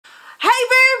Hey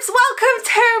boobs, welcome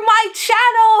to my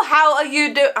channel. How are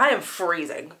you doing? I am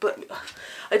freezing, but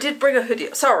I did bring a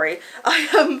hoodie. Sorry,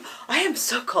 I am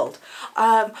so cold.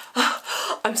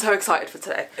 I'm so excited for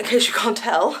today. In case you can't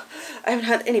tell, I haven't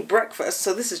had any breakfast,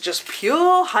 so this is just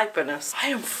pure hyperness. I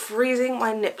am freezing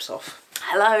my nips off.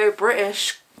 Hello,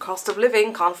 British. Cost of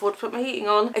living, can't afford to put my heating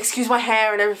on. Excuse my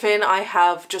hair and everything. I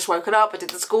have just woken up, I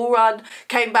did the school run,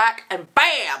 came back and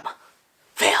BAM!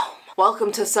 Film.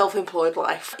 Welcome to self-employed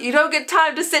life. You don't get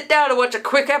time to sit down and watch a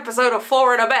quick episode of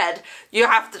 4 in a bed. You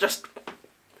have to just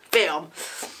film.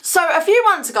 So a few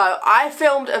months ago, I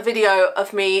filmed a video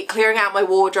of me clearing out my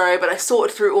wardrobe and I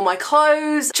sorted through all my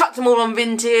clothes, chucked them all on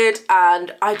Vinted,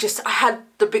 and I had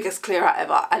the biggest clear out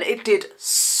ever, and it did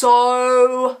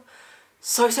so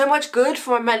much good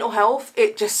for my mental health.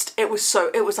 It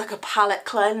was like a palette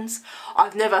cleanse.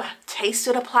 I've never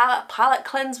tasted a palette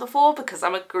cleanse before because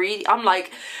I'm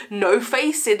like No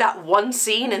Face in that one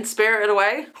scene in Spirited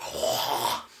Away.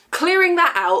 Clearing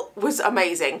that out was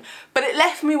amazing, but it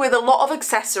left me with a lot of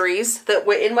accessories that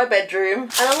were in my bedroom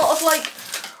and a lot of like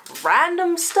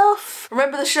random stuff.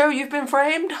 Remember the show You've Been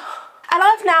Framed? And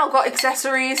I've now got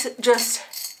accessories just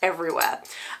everywhere.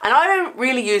 And I don't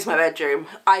really use my bedroom.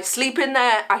 I sleep in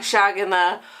there, I shag in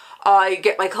there, I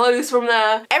get my clothes from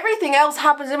there. Everything else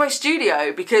happens in my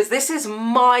studio because this is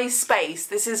my space.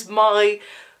 This is my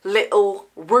little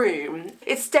room.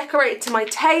 It's decorated to my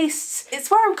tastes. It's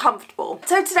where I'm comfortable.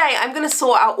 So today I'm gonna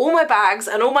sort out all my bags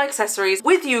and all my accessories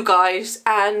with you guys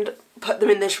and put them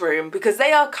in this room because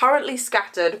they are currently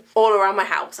scattered all around my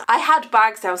house. I had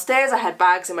bags downstairs, I had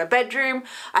bags in my bedroom,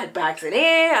 I had bags in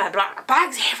here, I had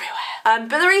bags everywhere.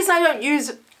 But the reason I don't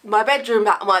use my bedroom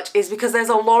that much is because there's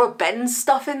a lot of Ben's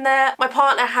stuff in there. My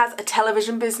partner has a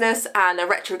television business and a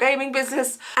retro gaming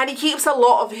business, and he keeps a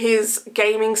lot of his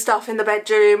gaming stuff in the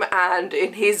bedroom and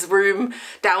in his room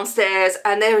downstairs,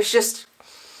 and there's just,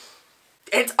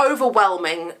 it's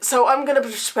overwhelming. So I'm gonna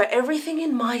just put everything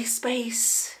in my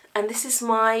space. And this is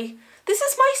my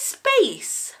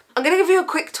space. I'm gonna give you a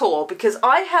quick tour because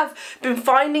I have been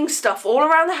finding stuff all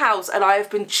around the house and I have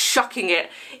been chucking it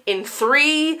in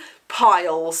 3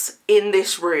 piles in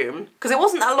this room. Because it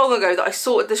wasn't that long ago that I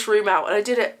sorted this room out and I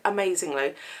did it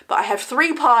amazingly. But I have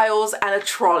 3 piles and a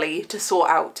trolley to sort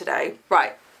out today.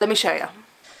 Right, let me show you.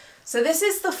 So this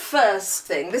is the first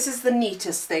thing. This is the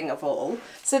neatest thing of all.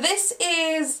 So this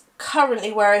is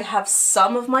currently where I have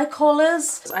some of my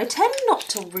collars. I tend not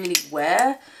to really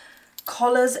wear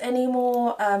collars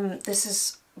anymore. This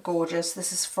is gorgeous.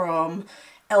 This is from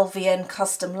LVN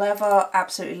Custom Leather.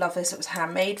 Absolutely love this. It was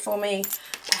handmade for me.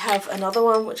 I have another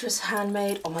one which was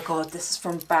handmade. Oh my god, this is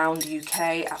from Bound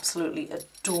UK. Absolutely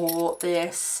adore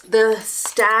this. The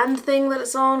stand thing that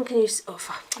it's on, can you see? Oh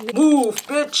fuck. Move,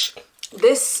 bitch!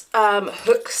 This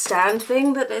hook stand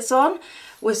thing that it's on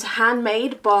was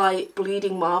handmade by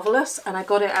Bleeding Marvelous, and I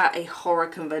got it at a horror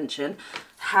convention.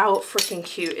 How freaking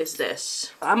cute is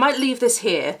this? I might leave this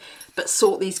here, but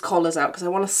sort these collars out because I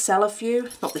want to sell a few.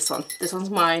 Not this one. This one's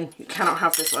mine. You cannot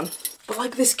have this one. But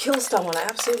like this Killstar one, I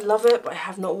absolutely love it, but I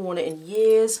have not worn it in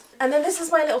years. And then this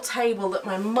is my little table that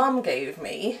my mum gave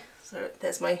me. So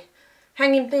there's my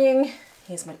hanging thing.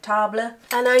 Here's my table.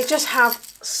 And I just have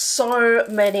so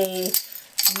many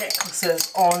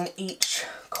necklaces on each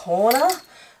corner.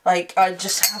 Like, I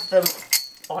just have them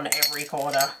on every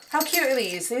corner. How cute are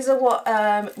these? These are what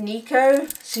Nico,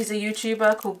 she's a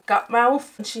YouTuber called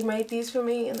Gutmouth, and she made these for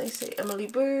me, and they say Emily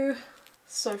Boo.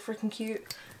 So freaking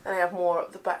cute. And I have more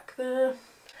at the back there.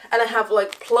 And I have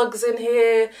like plugs in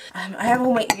here. I have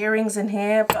all my earrings in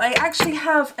here, but I actually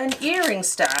have an earring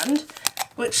stand,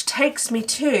 which takes me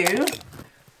to,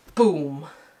 boom,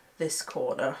 this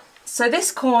corner. So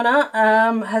this corner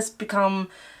has become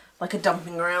like a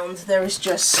dumping ground. There is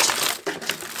just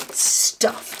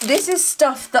stuff. This is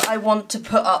stuff that I want to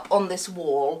put up on this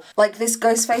wall. Like this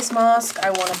ghost face mask, I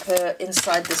want to put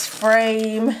inside this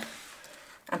frame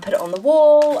and put it on the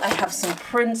wall. I have some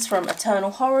prints from Eternal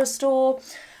Horror Store.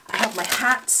 I have my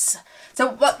hats.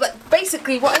 So but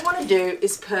basically what I want to do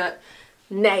is put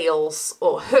nails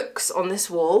or hooks on this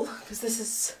wall, because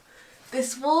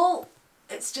this wall,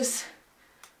 it's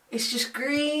just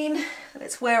green and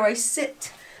it's where I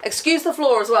sit. Excuse the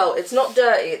floor as well, it's not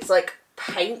dirty, it's like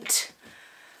paint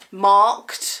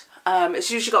marked. It's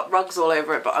usually got rugs all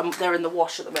over it, but they're in the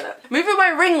wash at the minute. Moving my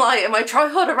ring light and my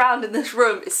tripod around in this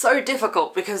room is so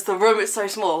difficult because the room is so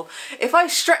small. If I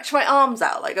stretch my arms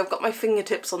out, like I've got my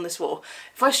fingertips on this wall,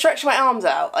 if I stretch my arms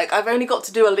out, like I've only got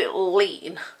to do a little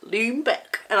lean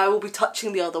back, and I will be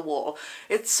touching the other wall.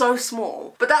 It's so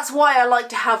small. But that's why I like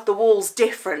to have the walls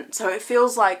different, so it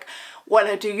feels like when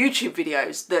I do YouTube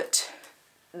videos that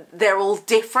they're all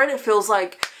different. It feels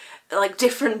like like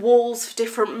different walls for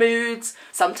different moods.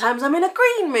 Sometimes I'm in a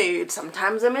green mood,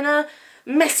 sometimes I'm in a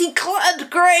messy cluttered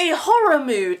grey horror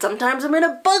mood, sometimes I'm in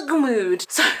a bug mood.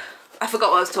 So, I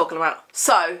forgot what I was talking about.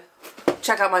 So,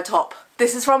 check out my top.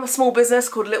 This is from a small business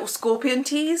called Little Scorpion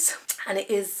Tees. And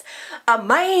it is a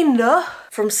Maina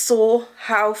from Saw.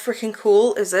 How freaking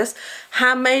cool is this?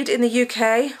 Handmade in the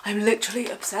UK. I'm literally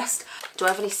obsessed. Do I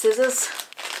have any scissors?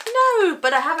 No,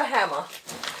 but I have a hammer.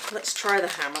 Let's try the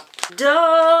hammer.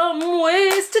 Dumb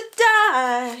ways to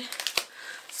die.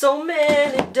 So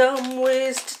many dumb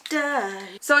ways to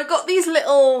die. So I got these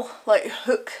little like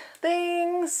hook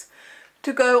things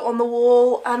to go on the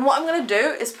wall, and what I'm gonna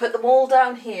do is put them all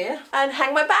down here and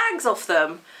hang my bags off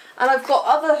them. And I've got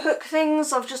other hook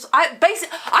things. I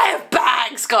have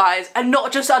bags, guys, and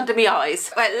not just under my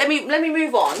eyes. Wait, let me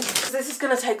move on, because this is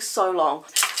gonna take so long.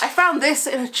 I found this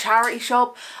in a charity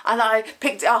shop and I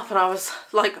picked it up and I was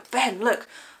like, Ben, look.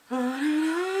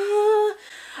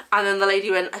 And then the lady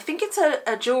went, I think it's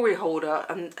a jewellery holder,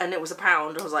 and it was £1.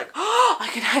 I was like, oh, I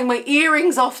can hang my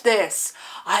earrings off this.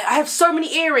 I have so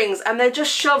many earrings and they're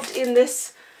just shoved in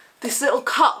this little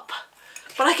cup.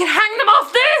 But I can hang them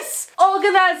off this!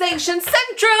 Organisation Central!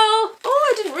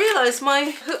 Oh, I didn't realise my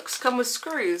hooks come with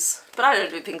screws. But I don't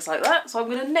do things like that, so I'm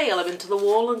going to nail them into the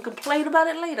wall and complain about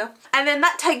it later. And then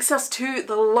that takes us to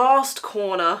the last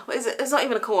corner. What is it? It's not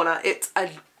even a corner, it's a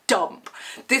dump.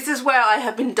 This is where I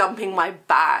have been dumping my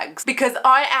bags, because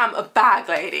I am a bag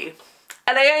lady.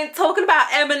 And I ain't talking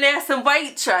about M&S and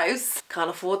Waitrose. Can't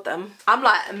afford them. I'm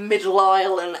like a middle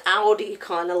aisle and Audi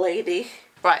kind of lady.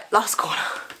 Right, last corner.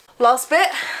 Last bit,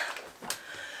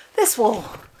 this wall.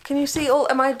 Can you see all,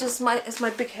 is my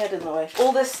big head in the way?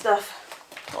 All this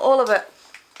stuff, all of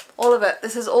it.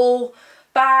 This is all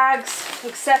bags,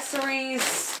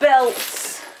 accessories,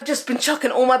 belts. I've just been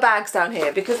chucking all my bags down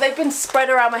here because they've been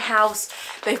spread around my house.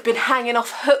 They've been hanging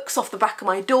off hooks off the back of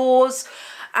my doors,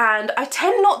 and I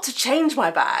tend not to change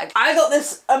my bag. I got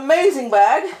this amazing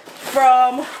bag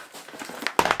from,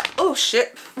 oh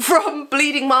shit, from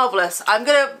Bleeding Marvellous. I'm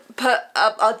gonna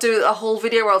I'll do a whole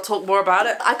video where I'll talk more about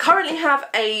it. I currently have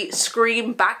a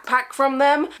Scream backpack from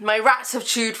them. My rats have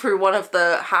chewed through one of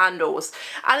the handles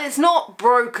and it's not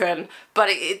broken, but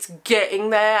it's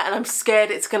getting there, and I'm scared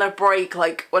it's gonna break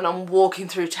like when I'm walking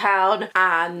through town,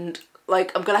 and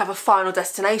like I'm gonna have a Final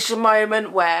Destination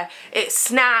moment where it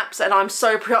snaps and I'm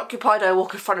so preoccupied I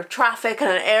walk in front of traffic and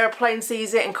an airplane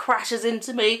sees it and crashes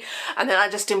into me, and then I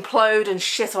just implode and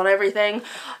shit on everything.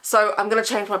 So I'm gonna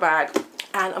change my bag.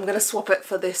 And I'm going to swap it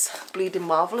for this Bleeding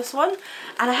Marvellous one.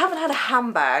 And I haven't had a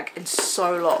handbag in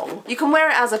so long. You can wear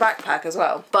it as a backpack as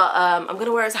well. But I'm going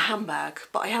to wear it as a handbag.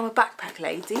 But I am a backpack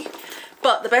lady.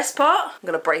 But the best part, I'm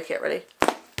going to break it, ready?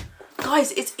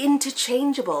 Guys, it's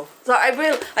interchangeable. So I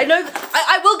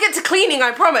will get to cleaning,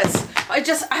 I promise. I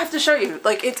have to show you,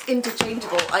 like, it's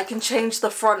interchangeable. I can change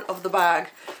the front of the bag.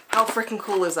 How freaking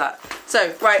cool is that?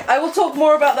 So, right, I will talk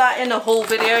more about that in a whole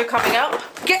video coming up.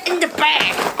 Get in the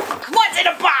bag! What's in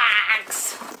the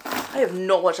bags? I have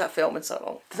not watched that film in so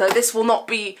long. So this will not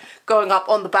be going up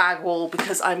on the bag wall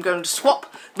because I'm going to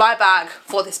swap my bag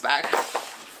for this bag.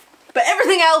 But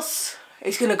everything else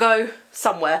is gonna go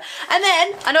somewhere. And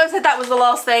then, I know I said that was the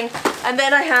last thing, and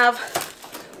then I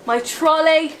have my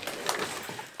trolley.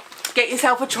 Get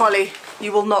yourself a trolley.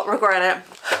 You will not regret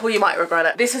it. Well, you might regret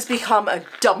it. This has become a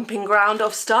dumping ground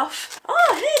of stuff.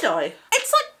 Oh, hair dye.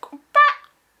 It's like,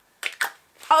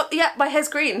 oh yeah, my hair's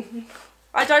green.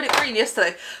 I dyed it green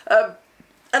yesterday.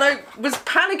 And I was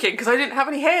panicking because I didn't have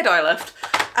any hair dye left.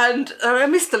 And I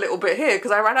missed a little bit here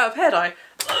because I ran out of hair dye.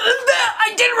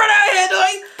 I didn't run out of hair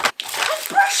dye!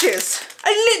 Brushes!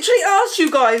 I literally asked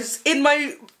you guys in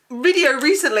my video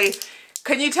recently,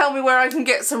 can you tell me where I can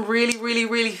get some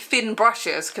really thin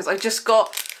brushes? Because I just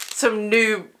got some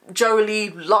new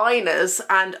Jolie liners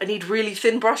and I need really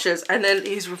thin brushes, and then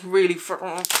these really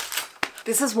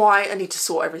this is why I need to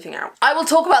sort everything out. I will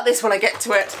talk about this when I get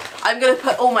to it. I'm going to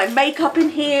put all my makeup in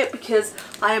here because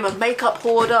I am a makeup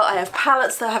hoarder. I have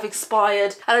palettes that have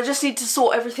expired and I just need to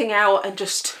sort everything out and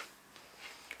just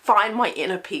find my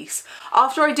inner peace.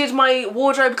 After I did my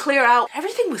wardrobe clear out,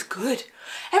 everything was good.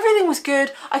 Everything was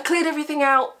good. I cleared everything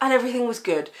out and everything was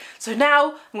good. So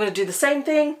now I'm going to do the same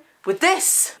thing with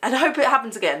this and I hope it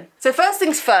happens again. So first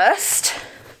things first.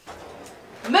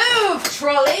 Move,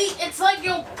 trolley! It's like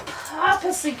you're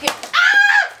purposely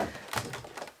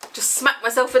just smacked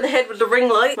myself in the head with the ring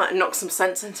light. Might knock some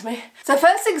sense into me. So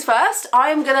first things first,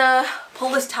 I'm gonna pull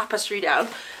this tapestry down.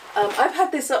 I've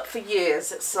had this up for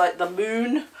years. It's like the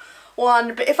moon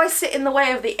one, but if I sit in the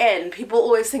way of the end, people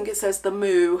always think it says the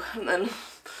moo, and then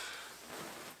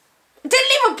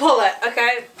Didn't even pull it,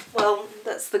 okay? Well,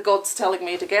 that's the gods telling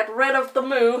me to get rid of the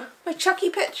moo. My Chucky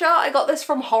picture, I got this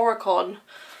from HorrorCon.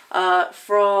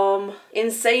 From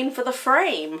Insane for the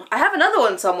Frame. I have another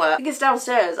one somewhere. I think it's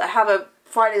downstairs. I have a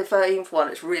Friday the 13th one.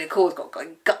 It's really cool. It's got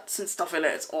like guts and stuff in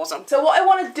it. It's awesome. So what I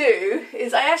want to do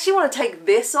is I actually want to take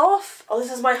this off. Oh,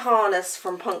 this is my harness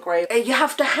from Punk Rave. You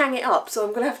have to hang it up, so I'm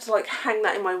going to have to like hang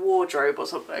that in my wardrobe or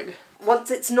something. Once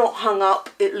it's not hung up,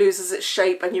 it loses its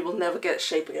shape and you will never get its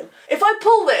shape again. If I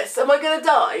pull this, am I going to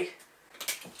die?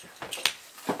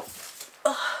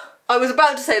 Ugh. I was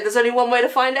about to say there's only one way to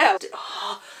find out.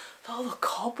 Oh, all the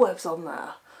cobwebs on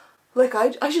there. Like, I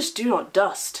just do not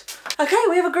dust. Okay,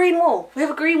 we have a green wall. We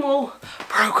have a green wall.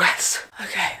 Progress.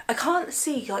 Okay, I can't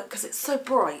see, like, because it's so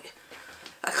bright.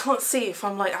 I can't see if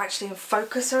I'm, like, actually in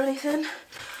focus or anything.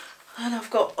 And I've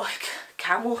got, like,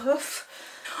 camel hoof.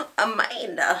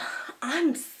 Amanda,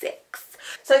 I'm 6.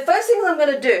 So first thing I'm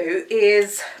going to do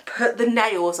is put the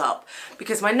nails up.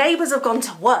 Because my neighbours have gone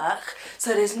to work,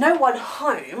 so there's no one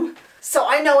home. So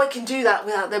I know I can do that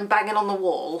without them banging on the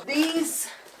wall. These,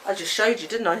 I just showed you,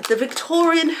 didn't I? The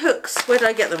Victorian hooks, where did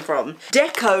I get them from?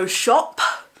 Deco Shop.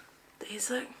 These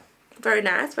are very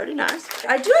nice, very nice.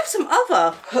 I do have some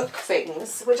other hook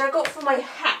things, which I got for my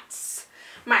hats.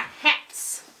 My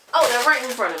hats. Oh, they're right in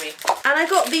front of me. And I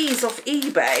got these off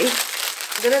eBay.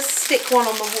 I'm gonna stick one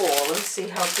on the wall and see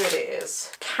how good it is.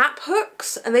 Cap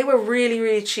hooks, and they were really,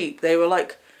 really cheap. They were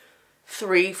like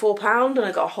 £3–4 and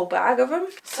I got a whole bag of them.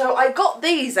 So I got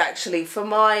these actually for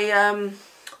my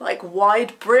like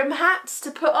wide brim hats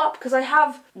to put up because I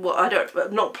have, well, I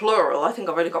don't, not plural, I think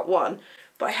I've only got one,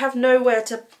 but I have nowhere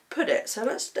to put it. So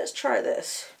let's try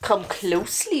this. Come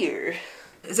closely.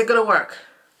 Is it gonna work?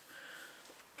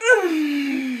 I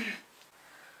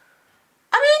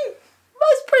mean,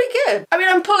 that's pretty good. I mean,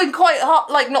 I'm pulling quite hard,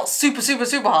 like not super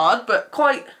hard, but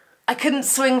quite, I couldn't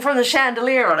swing from the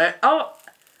chandelier on it. Oh.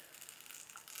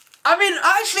 I mean,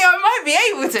 actually, I might be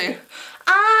able to.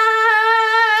 I'm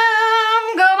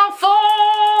gonna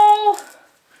fall.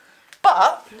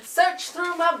 But, search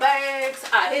through my bags.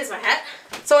 Ah, here's my hat.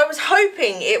 So I was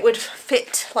hoping it would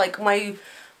fit, like, my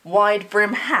wide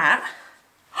brim hat.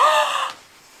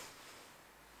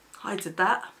 I did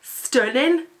that.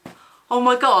 Stunning. Oh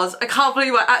my god, I can't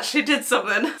believe I actually did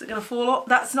something. Is it gonna fall off?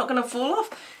 That's not gonna fall off,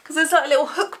 because there's like a little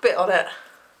hook bit on it.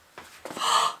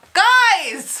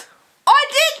 Guys! I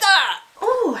did that!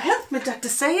 Oh, help me, Dr.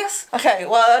 Sayers. Okay,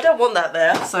 well, I don't want that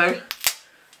there, so...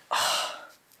 Oh,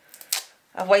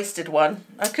 I've wasted one.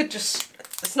 I could just...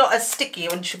 It's not as sticky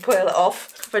once you peel it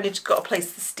off. I've only just got to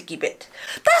place the sticky bit.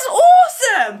 That's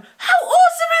awesome! How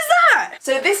awesome is that?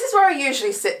 So this is where I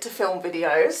usually sit to film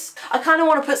videos. I kind of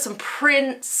want to put some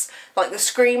prints, like the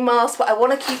screen mask, but I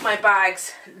want to keep my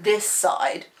bags this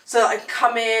side. So I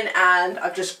come in and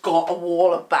I've just got a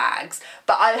wall of bags,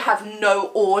 but I have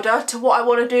no order to what I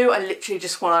want to do. I literally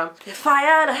just want to, if I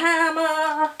had a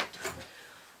hammer,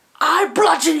 I'd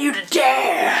bludgeon you to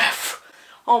death.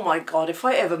 Oh my god, if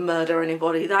I ever murder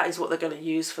anybody, that is what they're going to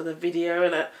use for the video,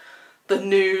 innit? The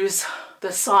news,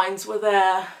 the signs were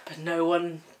there, but no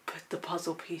one put the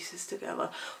puzzle pieces together.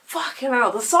 Fucking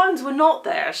hell, the signs were not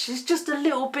there. She's just a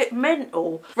little bit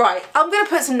mental. Right, I'm gonna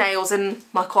put some nails in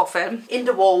my coffin, in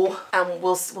the wall, and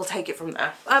we'll take it from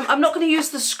there. I'm not gonna use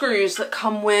the screws that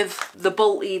come with the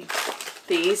bolty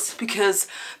these because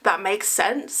that makes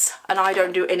sense, and I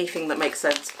don't do anything that makes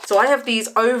sense. So I have these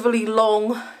overly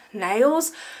long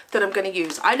nails that I'm gonna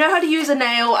use. I know how to use a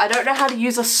nail, I don't know how to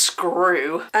use a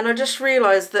screw. And I just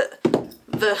realized that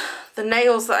the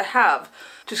nails that I have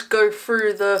just go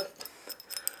through they're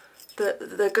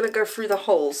gonna go through the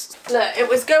holes. Look, it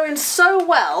was going so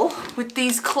well with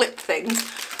these clip things.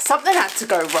 Something had to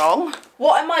go wrong.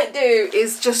 What I might do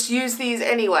is just use these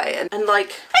anyway and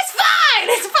like, it's fine,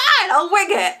 I'll wing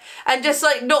it. And just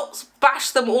like not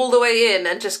bash them all the way in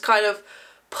and just kind of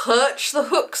perch the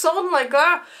hooks on like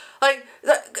that. Like,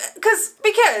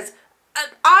 because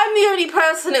I'm the only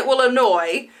person it will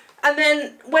annoy, and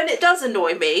then when it does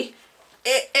annoy me,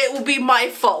 it will be my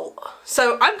fault.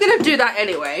 So I'm gonna do that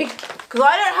anyway, because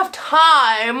I don't have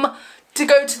time to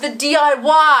go to the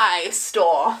DIY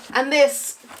store. And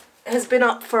this has been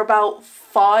up for about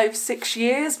 5–6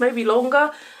 years, maybe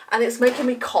longer, and it's making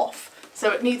me cough. So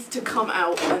it needs to come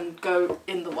out and go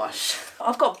in the wash.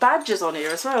 I've got badges on here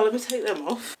as well, let me take them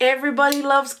off. Everybody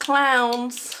loves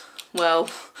clowns. Well,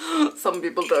 some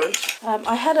people don't.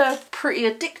 I had a pretty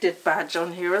addicted badge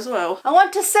on here as well. I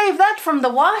want to save that from the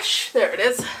wash. There it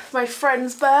is, my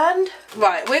friend's band.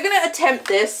 Right, we're gonna attempt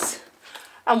this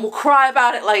and we'll cry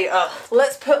about it later.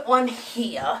 Let's put one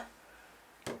here.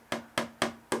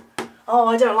 Oh,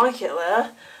 I don't like it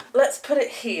there. Let's put it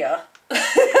here.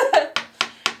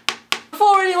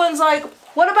 Before anyone's like,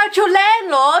 what about your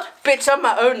landlord? Bitch, I'm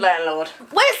my own landlord.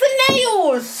 Where's the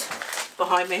nails?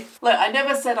 Behind me. Look, I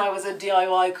never said I was a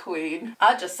DIY queen.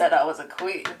 I just said I was a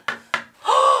queen.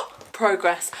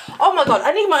 Progress. Oh my god,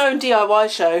 I need my own DIY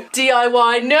show.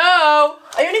 DIY, no!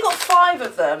 I only got 5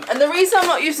 of them, and the reason I'm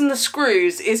not using the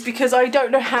screws is because I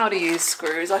don't know how to use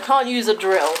screws. I can't use a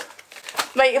drill.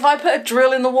 Mate, if I put a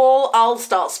drill in the wall, I'll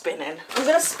start spinning. I'm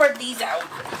gonna spread these out.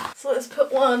 So let's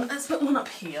put one up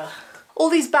here. All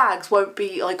these bags won't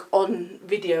be like on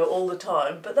video all the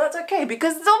time, but that's okay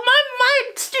because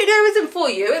my studio isn't for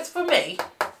you, it's for me.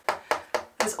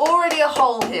 There's already a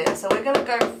hole here, so we're gonna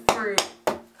go through.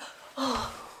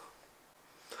 Oh,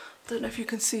 don't know if you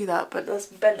can see that, but that's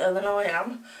benter than I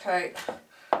am. Okay,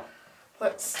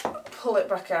 let's pull it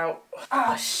back out.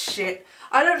 Ah, shit.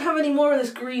 I don't have any more of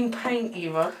this green paint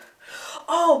either.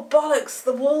 Oh, bollocks,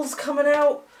 the wall's coming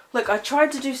out. Look, I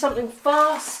tried to do something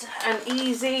fast and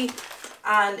easy,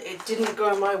 and it didn't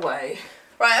go my way.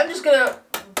 Right, I'm just gonna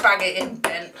bang it in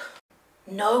bent.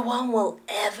 No one will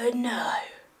ever know.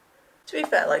 To be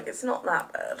fair, like, it's not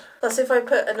that bad. Plus, if I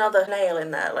put another nail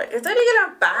in there, like, it's only gonna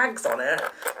have bags on it.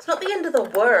 It's not the end of the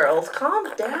world.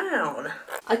 Calm down.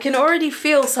 I can already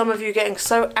feel some of you getting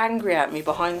so angry at me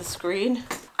behind the screen.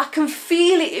 I can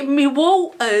feel it in me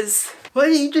waters. Why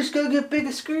don't you just go get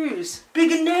bigger screws?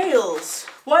 Bigger nails?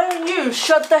 Why don't you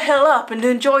shut the hell up and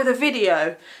enjoy the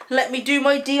video? And let me do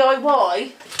my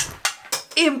DIY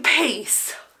in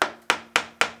peace.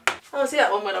 Oh, see,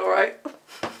 that one went alright.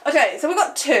 Okay, so we've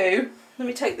got 2. Let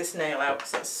me take this nail out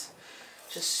because that's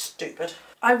just stupid.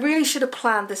 I really should have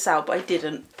planned this out, but I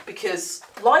didn't because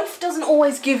life doesn't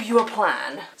always give you a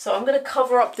plan. So I'm going to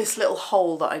cover up this little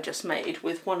hole that I just made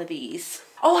with one of these.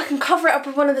 Oh, I can cover it up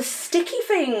with one of the sticky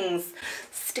things.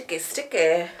 Sticky,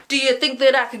 sticky. Do you think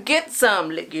that I could get some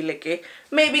licky, licky?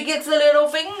 Maybe get a little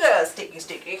finger sticky,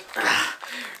 sticky.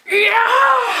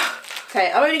 Yeah!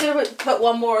 Okay, I'm only going to put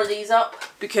one more of these up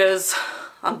because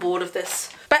I'm bored of this.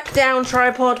 Back down,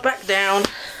 tripod, back down.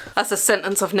 That's a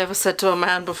sentence I've never said to a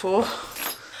man before.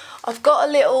 I've got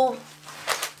a little...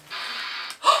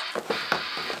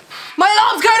 My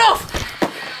alarm's going off!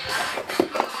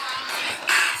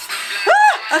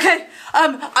 Ah! Okay,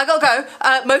 I gotta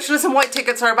go. Motionless and white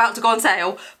tickets are about to go on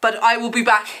sale, but I will be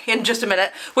back in just a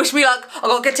minute. Wish me luck. I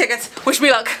gotta get tickets. Wish me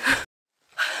luck.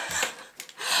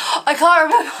 I can't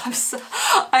remember.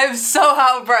 I am so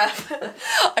out of breath.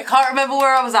 I can't remember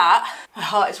where I was at. My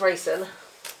heart is racing.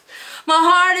 My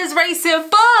heart is racing,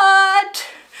 but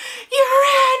you're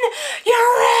in!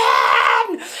 You're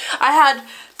in! I had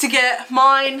to get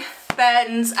mine,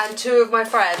 Ben's, and 2 of my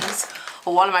friends,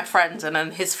 or one of my friends and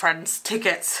then his friends'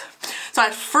 tickets. So I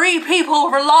had 3 people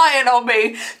relying on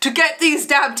me to get these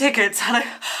damn tickets, and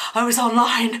I was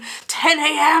online 10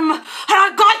 AM and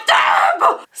I got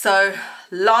them! So,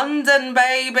 London,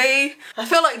 baby. I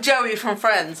feel like Joey from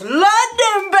Friends.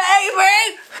 London,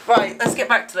 baby! Right, let's get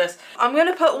back to this. I'm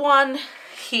gonna put one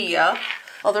here.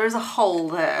 Oh, there is a hole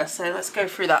there, so let's go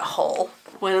through that hole.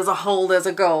 Where there's a hole, there's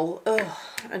a goal. Ugh,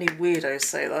 only weirdos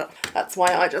say that. That's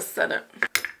why I just said it.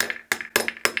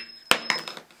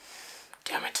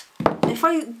 Damn it. If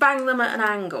I bang them at an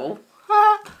angle,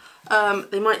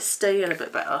 they might stay in a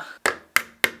bit better.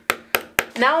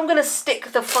 Now I'm gonna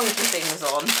stick the funky things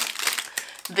on.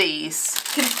 These.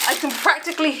 I can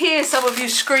practically hear some of you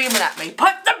screaming at me.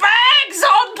 Put the bags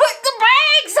on! Put the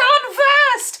bags on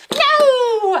first!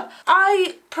 No!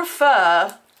 I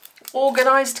prefer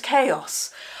organised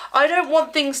chaos. I don't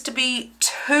want things to be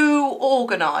too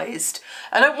organised.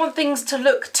 I don't want things to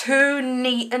look too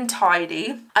neat and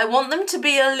tidy. I want them to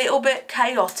be a little bit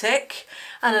chaotic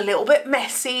and a little bit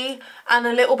messy and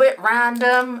a little bit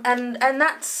random, and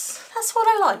that's what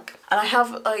I like. And I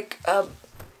have like a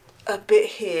bit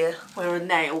here where a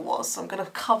nail was, so I'm going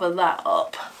to cover that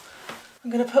up.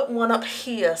 I'm going to put one up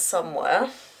here somewhere.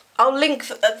 I'll link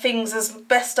things as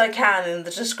best I can in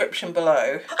the description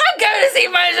below. I'm going to see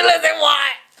Motionless in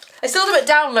White! I saw them at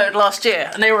Download last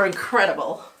year and they were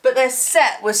incredible. But their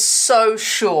set was so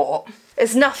short.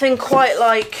 It's nothing quite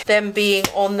like them being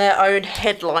on their own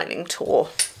headlining tour.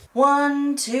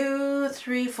 1, 2,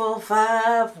 3, 4,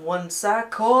 5, once I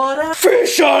caught a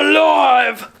fish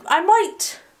alive! I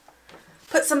might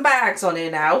put some bags on here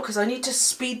now because I need to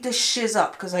speed this shiz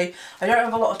up because I don't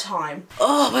have a lot of time.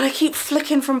 Oh, but I keep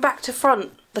flicking from back to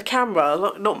front the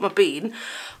camera, not my bean.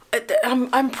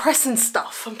 I'm pressing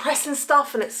stuff. I'm pressing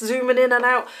stuff and it's zooming in and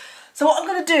out. So what I'm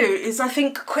going to do is I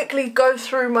think quickly go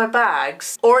through my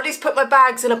bags, or at least put my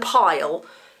bags in a pile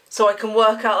so I can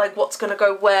work out like what's going to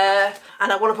go where.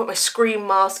 And I want to put my screen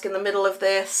mask in the middle of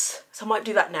this. So I might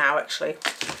do that now actually.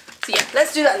 So yeah,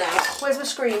 let's do that now. Where's my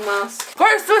screen mask?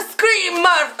 Where's the screen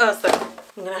mask? Oh, so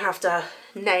I'm gonna have to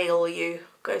nail you,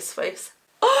 Ghostface.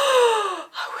 Oh,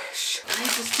 I wish. I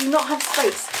just do not have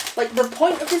space. Like, the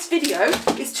point of this video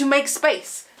is to make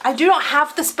space. I do not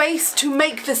have the space to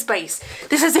make the space.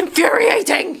 This is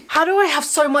infuriating. How do I have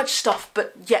so much stuff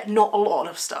but yet not a lot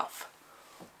of stuff?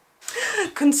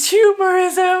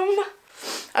 Consumerism.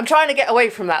 I'm trying to get away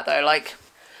from that though. Like,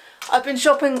 I've been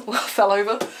shopping, well, fell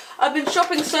over. I've been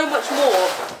shopping so much more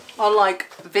on like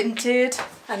Vinted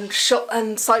and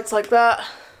sites like that.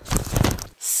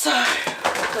 So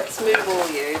let's move all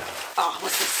you. Oh,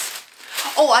 what's this?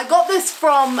 Oh, I got this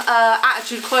from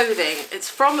Attitude Clothing. It's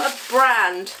from a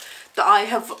brand that I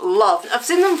have loved. I've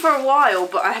seen them for a while,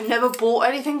 but I have never bought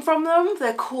anything from them.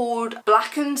 They're called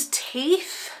Blackened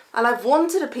Teeth. And I've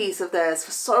wanted a piece of theirs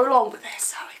for so long, but they're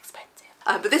so expensive.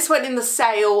 But this went in the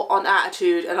sale on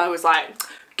Attitude and I was like,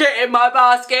 get in my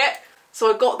basket.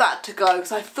 So I got that to go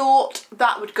because I thought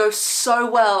that would go so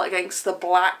well against the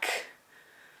black.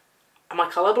 Am I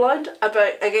colourblind?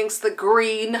 Against the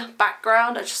green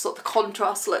background. I just thought the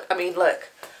contrast look, I mean,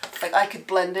 look. Like, I could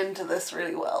blend into this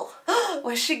really well.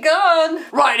 Where's she gone?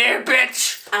 Right here,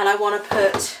 bitch! And I want to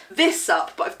put this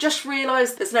up, but I've just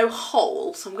realised there's no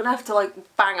hole, so I'm going to have to, like,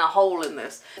 bang a hole in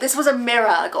this. This was a mirror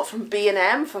I got from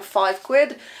B&M for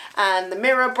 £5, and the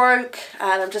mirror broke,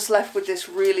 and I'm just left with this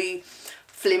really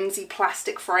flimsy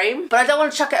plastic frame. But I don't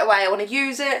want to chuck it away, I want to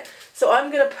use it. So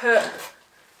I'm going to put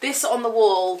this on the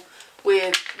wall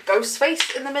with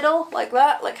Ghostface in the middle, like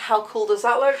that. Like, how cool does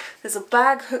that look? There's a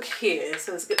bag hook here,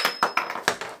 so it's good.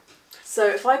 So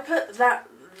if I put that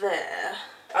there,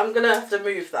 I'm gonna have to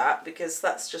move that because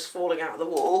that's just falling out of the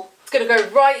wall. It's gonna go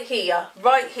right here,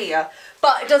 but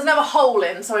it doesn't have a hole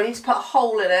in, so I need to put a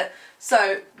hole in it.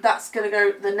 So that's gonna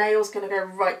go, the nail's gonna go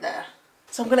right there.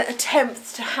 So I'm gonna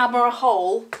attempt to hammer a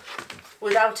hole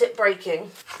without it breaking.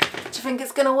 Do you think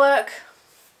it's gonna work?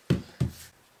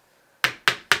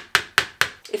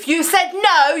 If you said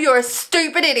no, you're a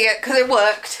stupid idiot, because it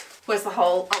worked. Where's the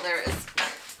hole? Oh, there it is.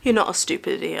 You're not a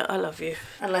stupid idiot, I love you.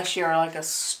 Unless you're like a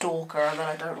stalker, then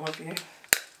I don't love you.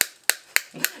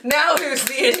 Now who's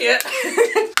the idiot?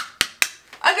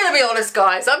 I'm gonna be honest,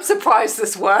 guys, I'm surprised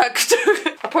this worked.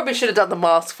 I probably should have done the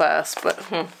mask first, but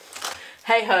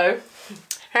hey ho.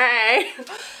 Hey.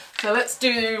 So let's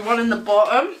do one in the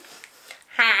bottom.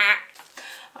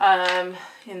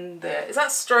 In there. Is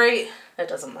that straight? It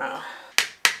doesn't matter.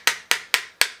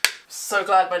 So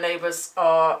glad my neighbours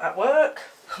are at work.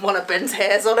 One of Ben's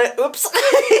hairs on it, oops.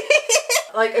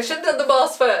 Like, I should have done the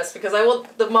mask first because I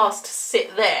want the mask to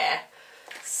sit there.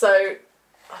 So,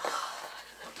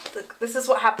 this is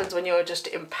what happens when you're just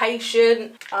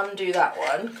impatient. Undo that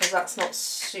one because that's not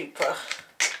super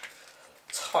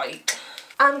tight.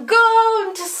 I'm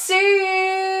going to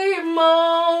see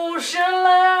Motionless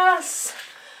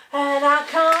and I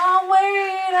can't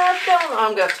wait,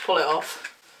 I'm going to have to pull it off.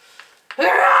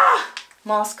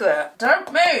 Mask there.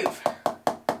 Don't move.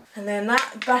 And then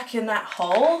that back in that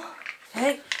hole.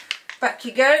 Okay, back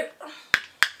you go.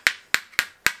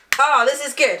 Oh, this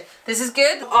is good. This is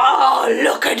good. Oh,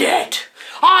 look at it.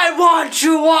 I want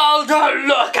you all to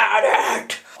look at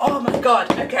it. Oh my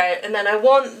god. Okay, and then I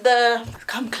want the,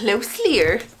 come close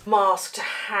here, mask to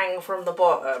hang from the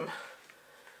bottom.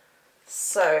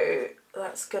 So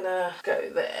that's gonna go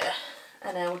there.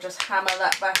 And then we'll just hammer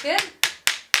that back in.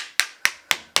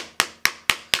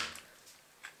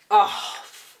 Oh,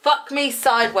 fuck me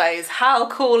sideways. How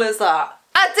cool is that?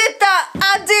 I did that.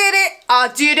 I did it. I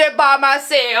did it by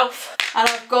myself. And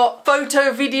I've got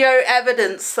photo, video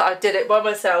evidence that I did it by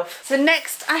myself. So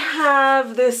next I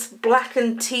have this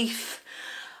Blackened Teeth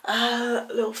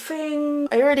little thing.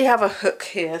 I already have a hook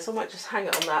here, so I might just hang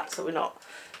it on that so we're not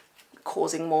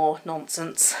causing more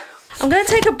nonsense. I'm going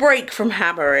to take a break from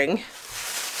hammering.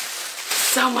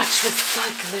 So much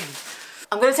recycling.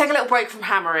 I'm going to take a little break from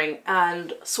hammering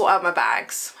and sort out my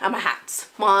bags and my hats.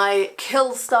 My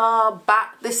Killstar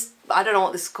bat, this, I don't know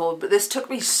what this is called, but this took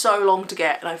me so long to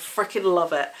get and I freaking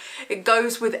love it. It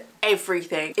goes with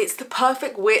everything. It's the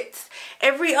perfect width.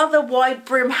 Every other wide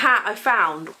brim hat I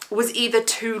found was either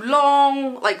too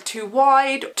long, like too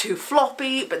wide, too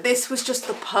floppy, but this was just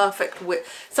the perfect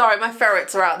width. Sorry, my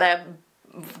ferrets are out there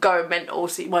going mental,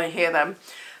 so you might hear them.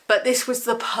 But this was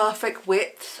the perfect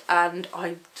width and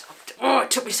oh,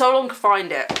 it took me so long to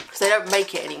find it because they don't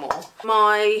make it anymore.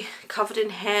 My covered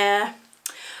in hair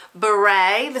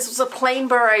beret. This was a plain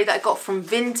beret that I got from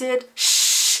Vinted.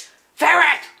 Shh!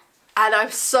 Ferret! and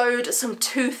I've sewed some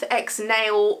Tooth X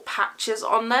nail patches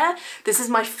on there. This is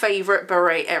my favourite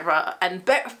beret ever, and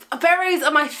berets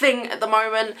are my thing at the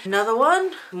moment. Another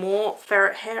one, more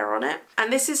ferret hair on it,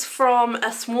 and this is from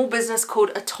a small business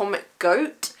called Atomic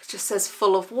Goat. It just says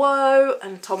full of woe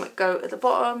and Atomic Goat at the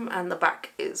bottom, and the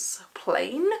back is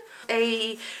plain.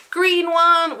 A green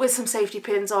one with some safety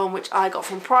pins on, which I got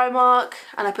from Primark,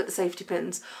 and I put the safety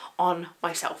pins on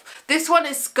myself. This one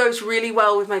goes really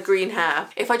well with my green hair.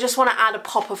 If I just want to add a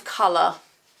pop of colour.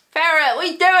 Ferret, what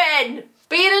are you doing?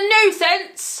 Being a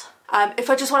nuisance! If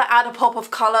I just want to add a pop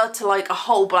of colour to like a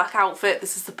whole black outfit,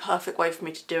 this is the perfect way for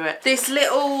me to do it. This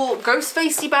little ghost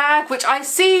facey bag, which I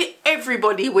see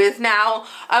everybody with now.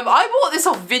 I bought this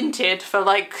off Vinted for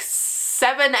like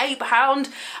 £7, £8,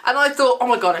 and I thought, oh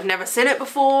my god, I've never seen it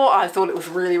before. I thought it was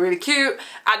really, really cute,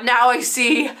 and now I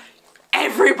see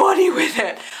everybody with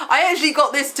it. I actually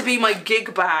got this to be my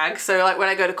gig bag, so like when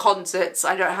I go to concerts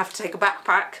I don't have to take a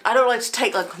backpack. I don't like to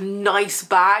take like nice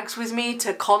bags with me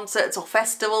to concerts or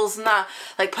festivals and that,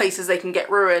 like places they can get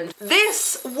ruined.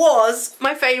 This was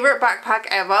my favourite backpack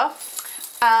ever.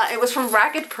 It was from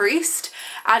Ragged Priest,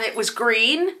 and it was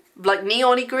green, like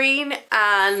neon-y green,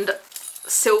 and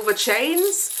silver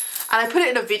chains. And I put it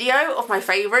in a video of my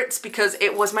favourites because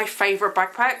it was my favourite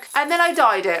backpack. And then I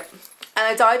dyed it. And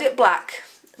I dyed it black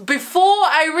before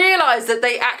I realised that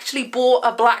they actually bought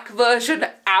a black version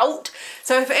out.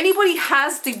 So if anybody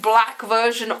has the black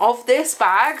version of this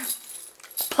bag,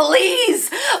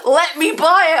 please let me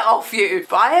buy it off you.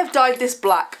 But I have dyed this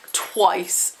black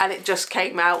twice and it just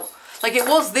came out. Like, it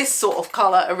was this sort of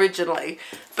colour originally,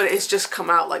 but it's just come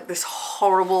out like this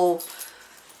horrible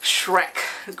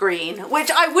Shrek green, which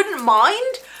I wouldn't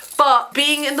mind. But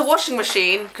being in the washing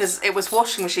machine, because it was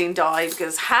washing machine dye,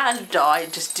 because hand dye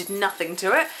just did nothing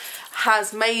to it,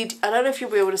 has made, I don't know if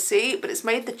you'll be able to see, but it's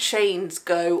made the chains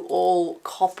go all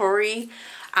coppery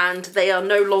and they are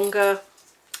no longer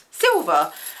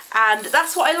silver. And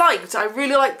that's what I liked. I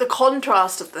really liked the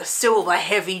contrast of the silver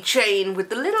heavy chain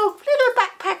with the little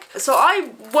backpack. So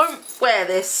I won't wear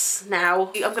this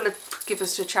now. I'm going to give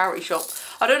this to a charity shop.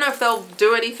 I don't know if they'll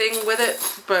do anything with it,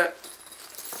 but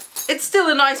it's still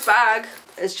a nice bag.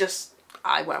 It's just,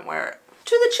 I won't wear it.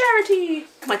 To the charity.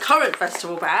 My current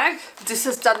festival bag. This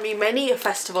has done me many a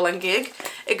festival and gig.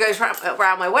 It goes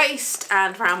around my waist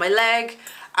and around my leg,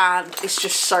 and it's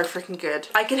just so freaking good.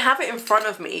 I can have it in front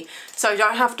of me, so I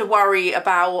don't have to worry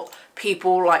about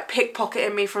people like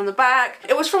pickpocketing me from the back.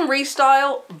 It was from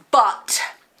Restyle, but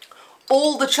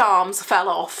all the charms fell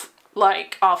off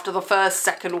like after the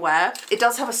second wear. It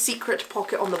does have a secret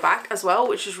pocket on the back as well,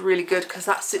 which is really good because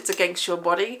that sits against your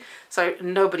body, so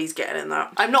nobody's getting in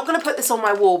that. I'm not going to put this on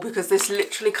my wall because this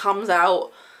literally comes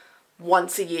out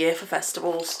once a year for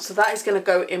festivals, so that is going to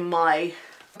go in my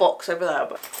box over there.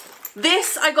 But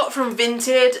this I got from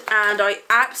Vinted and I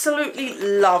absolutely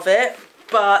love it,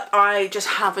 but I just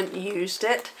haven't used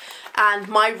it. And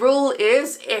my rule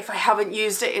is, if I haven't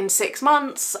used it in 6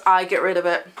 months, I get rid of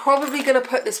it. Probably gonna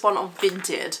put this one on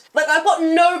Vinted. Like, I've got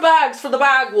no bags for the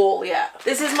bag wall yet.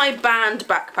 This is my band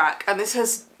backpack, and this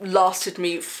has lasted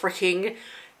me freaking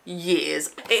years.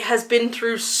 It has been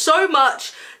through so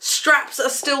much. Straps are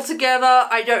still together.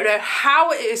 I don't know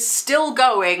how it is still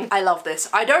going. I love this.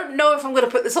 I don't know if I'm gonna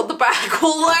put this on the bag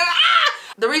wall.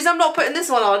 The reason I'm not putting this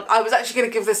one on, I was actually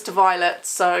gonna give this to Violet,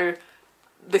 so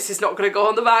this is not going to go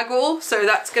on the bag wall, so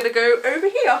that's going to go over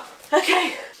here.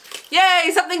 Okay. Yay,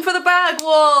 something for the bag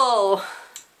wall.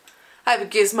 I have a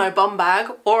gizmo bum bag,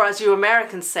 or as you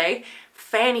Americans say,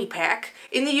 fanny pack.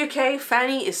 In the UK,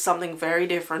 fanny is something very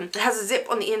different. It has a zip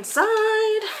on the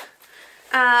inside,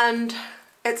 and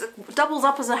it doubles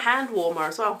up as a hand warmer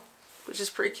as well, which is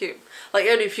pretty cute. Like,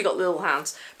 only if you got little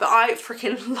hands. But I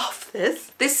freaking love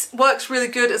this. This works really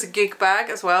good as a gig bag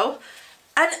as well.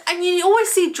 And you always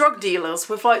see drug dealers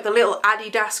with like the little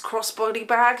Adidas crossbody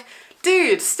bag.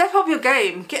 Dude, step up your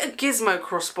game. Get a gizmo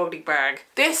crossbody bag.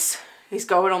 This is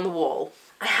going on the wall.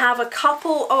 I have a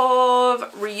couple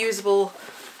of reusable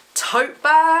tote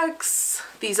bags.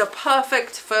 These are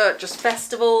perfect for just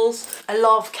festivals. I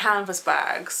love canvas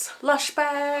bags. Lush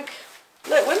bag.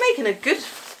 Look, we're making a good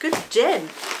gen.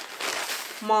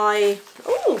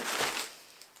 Ooh.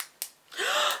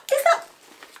 Is that,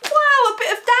 wow, a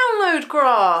bit of download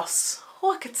grass.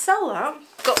 Oh, I could sell that.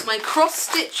 Got my cross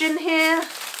stitch in here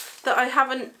that I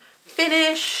haven't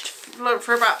finished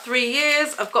for about 3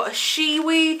 years. I've got a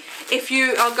shiwi. If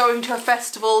you are going to a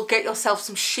festival, get yourself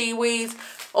some shiwis.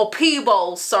 Or pee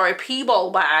bowls, sorry, pee bowl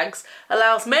bags.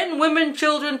 Allows men, women,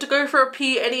 children to go for a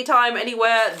pee anytime,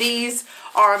 anywhere. These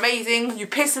are amazing. You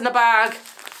piss in the bag,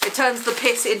 it turns the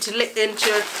piss into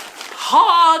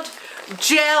hard,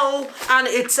 gel, and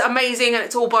it's amazing, and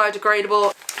it's all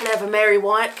biodegradable. And I have a Mary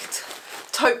White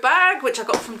tote bag, which I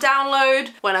got from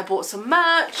Download when I bought some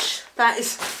merch. That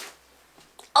is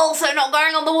also not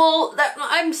going on the wall.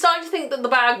 I'm starting to think that the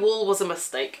bag wall was a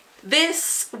mistake.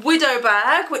 This widow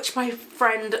bag, which my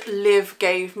friend Liv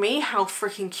gave me. How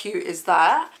freaking cute is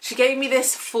that? She gave me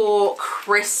this for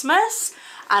Christmas,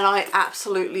 and I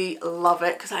absolutely love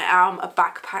it because I am a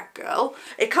backpack girl.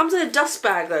 It comes in a dust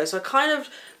bag though, so I kind of,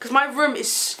 because my room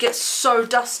gets so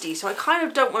dusty, so I kind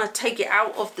of don't want to take it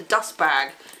out of the dust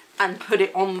bag and put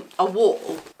it on a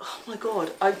wall. Oh my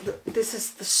god, this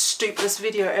is the stupidest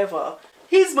video ever.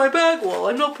 Here's my bag wall.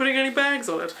 I'm not putting any bags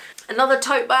on it. Another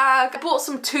tote bag. I bought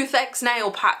some Tooth-X nail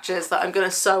patches that I'm going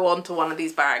to sew onto one of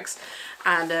these bags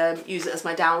and use it as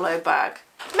my Download bag.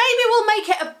 Maybe we'll make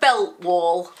it a belt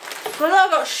wall. But I've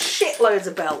got shitloads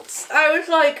of belts. I was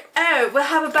like, oh, we'll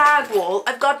have a bag wall.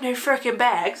 I've got no frickin'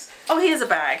 bags. Oh, here's a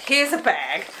bag. Here's a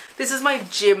bag. This is my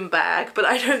gym bag, but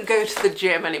I don't go to the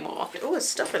gym anymore. Oh, there's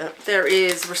stuff in it. There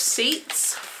is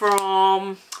receipts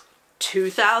from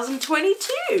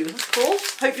 2022. That's cool.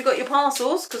 Hope you got your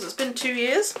parcels because it's been 2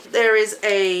 years. There is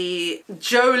a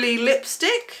Jolie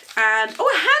lipstick and, oh,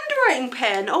 a handwriting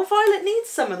pen. Oh, Violet needs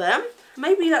some of them.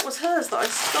 Maybe that was hers that I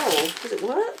stole. Does it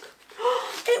work?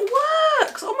 It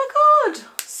works! Oh my god!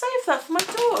 Save that for my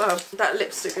daughter. That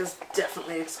lipstick is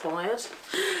definitely expired.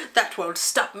 That won't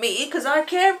stop me because I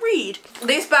can't read.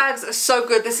 These bags are so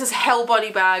good. This is Hell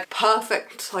Body bag.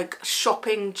 Perfect, like,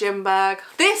 shopping gym bag.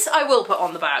 This I will put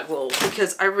on the bag wall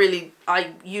because I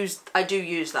do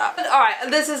use that. Alright,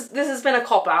 this has been a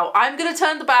cop out. I'm gonna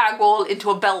turn the bag wall into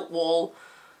a belt wall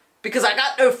because I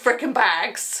got no frickin'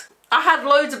 bags. I had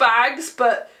loads of bags,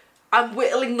 but I'm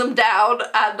whittling them down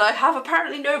and I have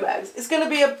apparently no bags. It's gonna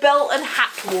be a belt and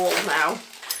hat wall now.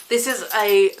 This is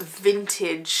a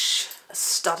vintage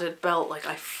studded belt. Like,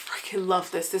 I freaking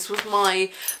love this. This was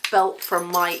my belt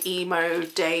from my emo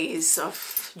days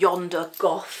of Yonder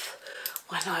Goth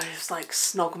when I was like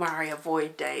Snog, Marry,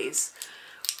 Avoid days.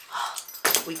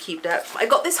 We keep that. I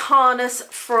got this harness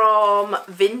from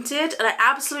Vinted and I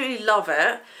absolutely love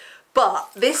it. But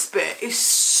this bit is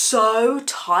so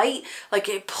tight, like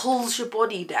it pulls your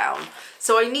body down.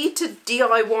 So I need to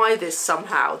DIY this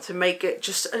somehow to make it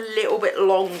just a little bit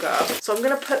longer. So I'm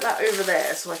going to put that over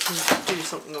there so I can do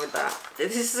something with that.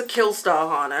 This is a Killstar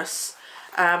harness.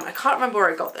 I can't remember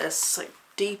where I got this, like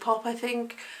Depop I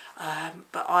think.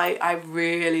 But I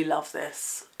really love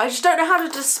this. I just don't know how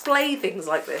to display things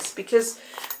like this because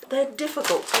they're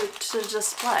difficult to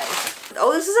display.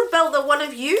 Oh, this is a belt that one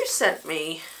of you sent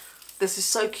me. This is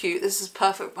so cute. This is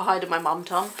perfect for hiding my mum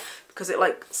tum because it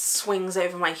like swings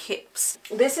over my hips.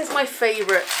 This is my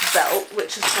favourite belt,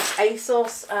 which is from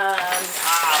ASOS.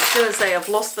 I was going to say I've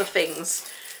lost the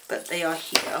things, but they are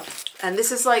here. And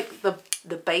this is like the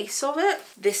base of it.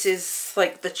 This is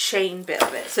like the chain bit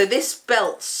of it. So this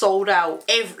belt sold out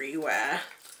everywhere.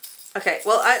 Okay,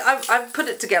 well I've put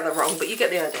it together wrong, but you get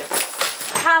the idea.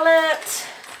 Palette.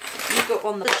 You got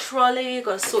on the trolley,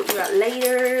 got to sort you out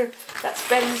later. That's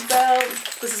Ben's belt.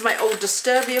 This is my old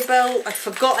Disturbia belt. I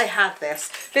forgot I had this.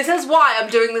 This is why I'm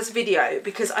doing this video,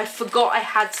 because I forgot I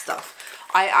had stuff.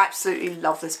 I absolutely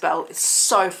love this belt. It's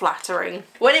so flattering.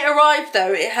 When it arrived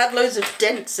though, it had loads of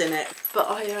dents in it, but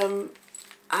I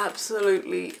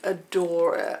absolutely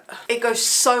adore it. It goes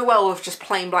so well with just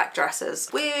plain black dresses.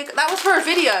 Wig. That was for a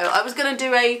video. I was gonna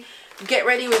do a get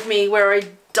ready with me where I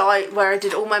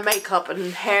did all my makeup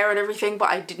and hair and everything, but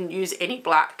I didn't use any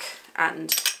black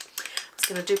and I was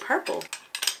gonna do purple,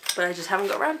 but I just haven't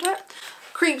got around to it.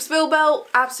 Creeps bill belt,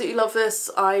 absolutely love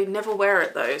this. I never wear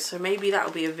it though, so maybe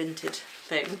that'll be a vintage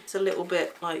thing. It's a little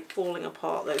bit like falling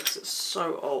apart though because it's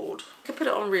so old. I could put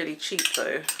it on really cheap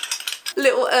though.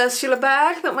 Little Ursula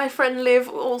bag that my friend Liv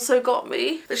also got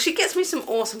me. But she gets me some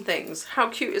awesome things. How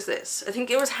cute is this? I think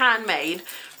it was handmade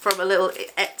from a little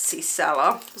Etsy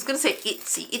seller. I was going to say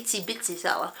itsy bitsy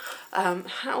seller.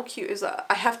 How cute is that?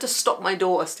 I have to stop my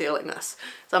daughter stealing this.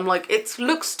 So I'm like, it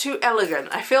looks too elegant.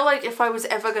 I feel like if I was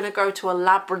ever going to go to a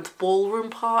Labyrinth ballroom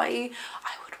party,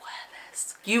 I would wear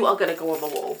this. You are going to go on the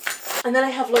wall. And then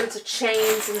I have loads of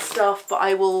chains and stuff, but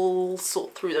I will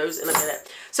sort through those in a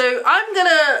minute. So I'm going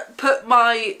to put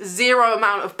my 0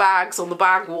 amount of bags on the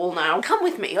bag wall now. Come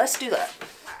with me, let's do that.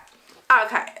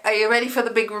 Okay, are you ready for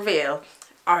the big reveal?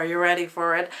 Are you ready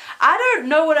for it? I don't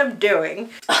know what I'm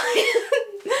doing.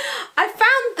 I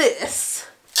found this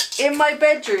in my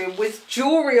bedroom with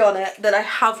jewellery on it that I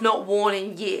have not worn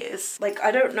in years. Like,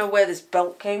 I don't know where this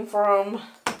belt came from.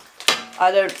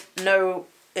 I don't know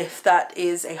if that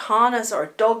is a harness or a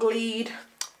dog lead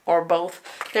or both.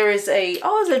 There is a,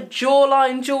 oh, it's a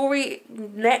jawline jewelry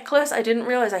necklace. I didn't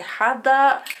realise I had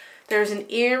that. There's an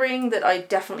earring that I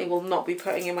definitely will not be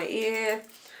putting in my ear.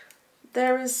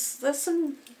 There's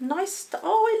some nice stuff.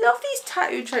 Oh, I love these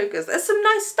tattoo chokers. There's some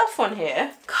nice stuff on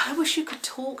here. God, I wish you could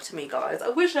talk to me, guys. I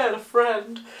wish I had a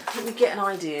friend. Let me get an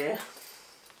idea.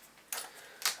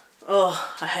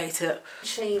 Oh, I hate it.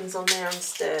 Chains on there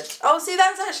instead. Oh, see,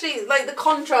 that's actually, like, the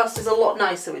contrast is a lot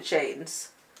nicer with chains.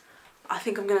 I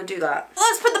think I'm gonna do that.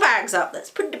 Let's put the bags up.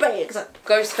 Let's put the bags up.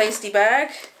 Ghost pasty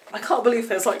bag. I can't believe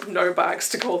there's like no bags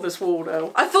to go on this wall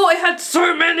now. I thought I had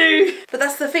so many! But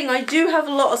that's the thing, I do have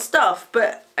a lot of stuff,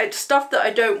 but it's stuff that I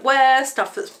don't wear,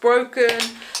 stuff that's broken,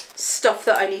 stuff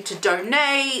that I need to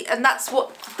donate, and that's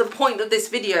what the point of this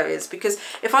video is, because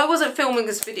if I wasn't filming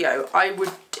this video,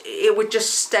 it would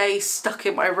just stay stuck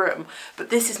in my room. But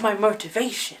this is my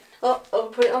motivation.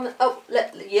 Oh, put it on the,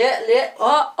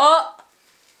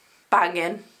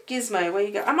 banging. Gizmo, where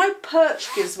you go? I might perch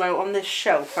Gizmo on this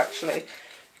shelf actually,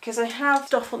 because I have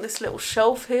stuff on this little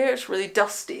shelf here. It's really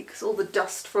dusty because all the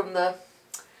dust from the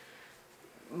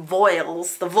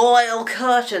voiles, the voile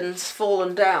curtains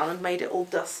fallen down and made it all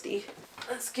dusty.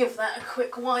 Let's give that a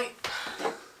quick wipe.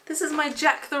 This is my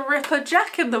Jack the Ripper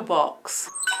Jack in the Box.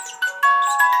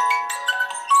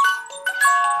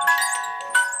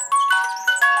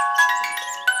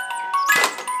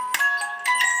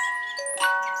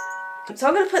 So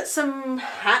I'm going to put some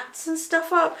hats and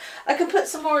stuff up. I can put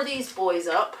some more of these boys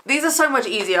up. These are so much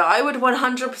easier. I would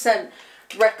 100%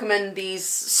 recommend these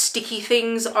sticky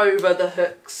things over the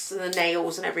hooks and the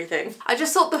nails and everything. I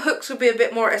just thought the hooks would be a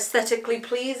bit more aesthetically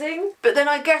pleasing. But then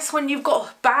I guess when you've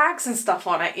got bags and stuff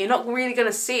on it, you're not really going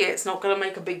to see it. It's not going to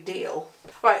make a big deal.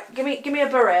 Right, give me a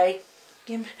beret.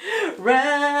 Give me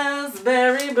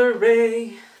raspberry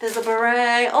beret. There's a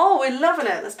beret. Oh, we're loving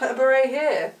it. Let's put a beret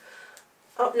here.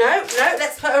 Oh, no,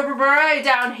 let's put a beret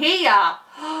down here.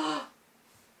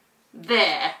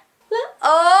 There.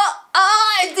 Oh,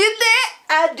 I did it.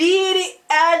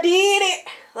 I did it.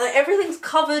 Like, everything's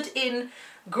covered in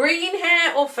green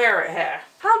hair or ferret hair.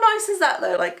 How nice is that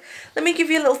though? Like, let me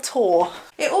give you a little tour.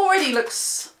 It already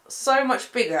looks so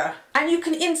much bigger. And you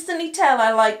can instantly tell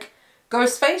I like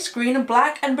ghost face, green and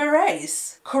black, and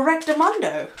berets.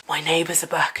 Correctamundo. My neighbours are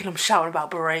back and I'm shouting about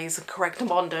berets and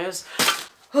correctamundos.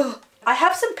 I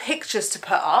have some pictures to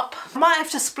put up. I might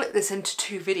have to split this into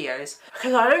 2 videos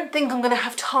because I don't think I'm gonna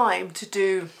have time to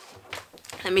do.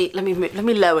 Let me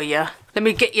lower you. Let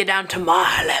me get you down to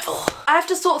my level. I have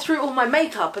to sort through all my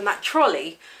makeup and that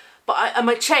trolley, and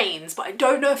my chains, but I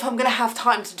don't know if I'm gonna have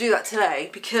time to do that today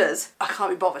because I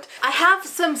can't be bothered. I have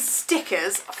some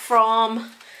stickers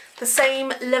from the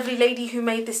same lovely lady who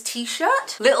made this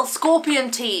t-shirt. Little scorpion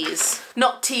tees.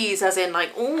 Not tees as in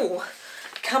like, ooh,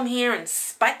 come here and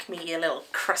spike me, you little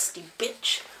crusty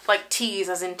bitch. Like tees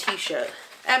as in t-shirt.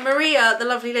 And Maria, the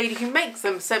lovely lady who makes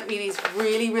them, sent me these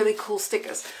really, really cool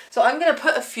stickers. So I'm going to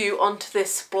put a few onto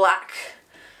this black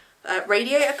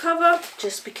radiator cover,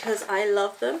 just because I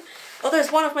love them. Oh,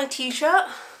 there's one of my t-shirt.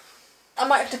 I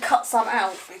might have to cut some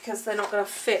out because they're not going to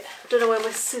fit. I don't know where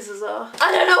my scissors are.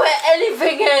 I don't know where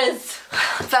anything is.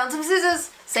 Found some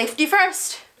scissors. Safety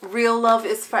first. Real Love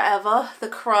is Forever, The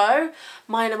Crow.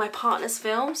 Mine and my partner's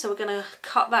film, so we're gonna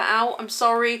cut that out. I'm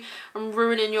sorry, I'm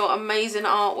ruining your amazing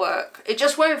artwork. It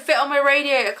just won't fit on my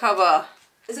radiator cover.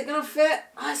 Is it gonna fit?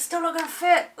 Oh, it's still not gonna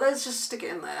fit. Let's just stick it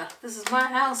in there. This is my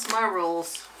house, my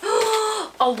rules.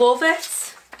 I love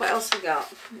it. What else we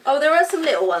got? Oh, there are some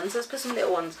little ones. Let's put some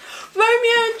little ones.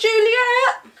 Romeo and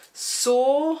Juliet.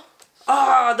 Saw.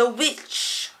 Ah, The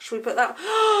Witch. Should we put that?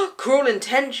 Cruel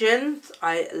Intentions.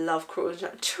 I love Cruel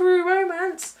Intentions. True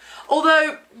Romance.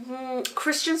 Although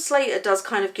Christian Slater does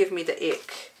kind of give me the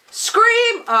ick.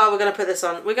 Scream! Oh, we're gonna put this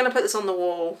on. We're gonna put this on the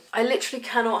wall. I literally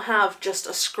cannot have just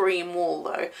a Scream wall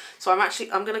though. So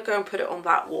I'm gonna go and put it on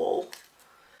that wall.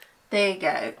 There you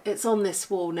go. It's on this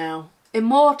wall now.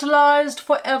 Immortalized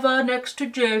forever next to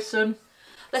Jason.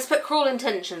 Let's put Cruel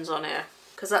Intentions on here,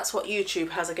 because that's what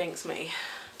YouTube has against me.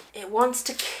 It wants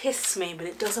to kiss me, but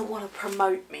it doesn't want to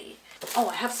promote me. Oh,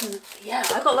 I have some, yeah,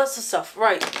 I got lots of stuff.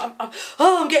 Right,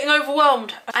 I'm getting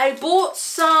overwhelmed. I bought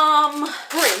some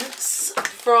prints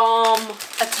from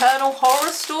Eternal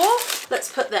Horror Store.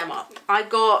 Let's put them up. I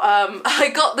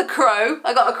got the crow.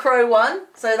 I got a crow one,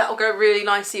 so that'll go really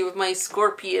nicely with my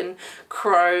scorpion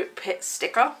crow pit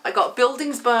sticker. I got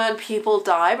Buildings Burn, People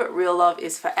Die, but Real Love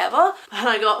is Forever. And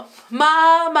I got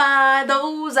my,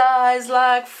 those eyes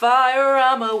like fire.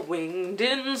 I'm a winged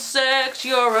insect,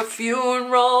 you're a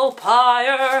funeral pyre.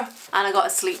 And I got a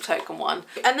sleep token one.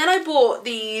 And then I bought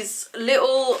these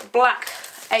little black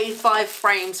A5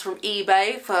 frames from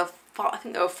eBay for I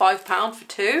think they were £5 for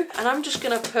 2. And I'm just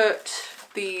gonna put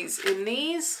these in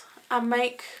these and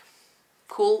make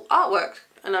cool artwork.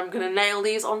 And I'm gonna nail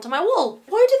these onto my wall.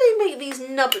 Why do they make these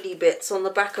nubbly bits on the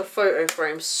back of photo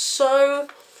frames so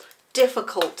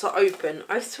difficult to open?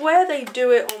 I swear they do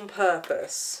it on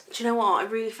purpose. Do you know what? I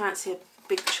really fancy a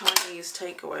big Chinese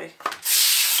takeaway.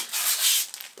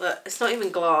 But it's not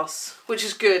even glass, which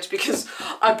is good because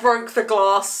I broke the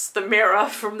glass, the mirror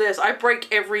from this. I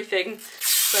break everything.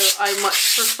 So I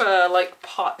much prefer like,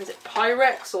 is it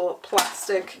Pyrex or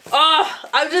plastic? Ah,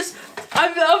 I'm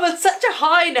on such a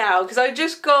high now because I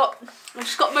just got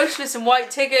Motionless in White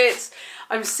tickets.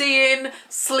 I'm seeing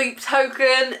Sleep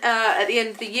Token at the end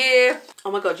of the year.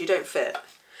 Oh my God, you don't fit.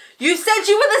 You said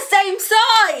you were the same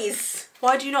size!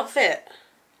 Why do you not fit?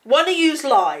 One of you's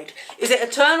lied. Is it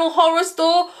Eternal Horror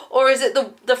Store or is it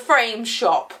the frame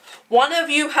shop? One of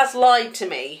you has lied to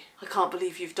me. I can't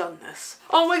believe you've done this.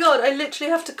 Oh my God, I literally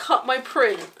have to cut my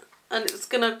print and it's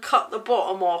gonna cut the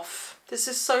bottom off. This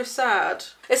is so sad.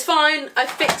 It's fine, I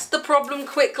fixed the problem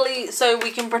quickly so we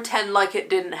can pretend like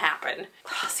it didn't happen.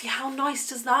 See how nice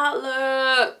does that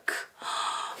look?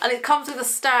 And it comes with a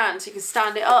stand so you can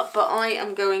stand it up, but I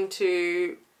am going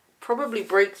to probably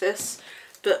break this,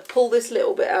 but pull this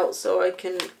little bit out so I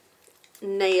can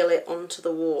nail it onto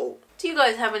the wall. Do you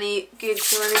guys have any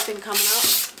gigs or anything coming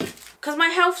up? Because my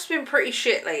health's been pretty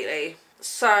shit lately,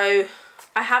 so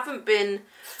I haven't been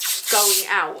going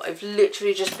out. I've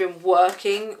literally just been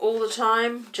working all the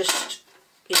time. Just,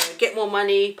 you know, get more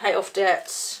money, pay off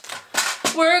debts.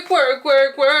 Work, work,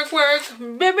 work, work, work.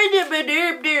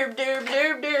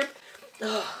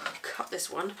 Oh, cut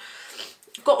this one.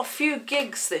 I've got a few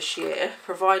gigs this year,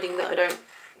 providing that I don't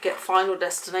get Final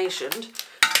Destination,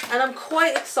 and I'm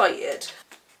quite excited.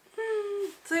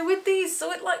 So with these,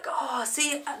 so it like, oh,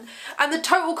 see, and the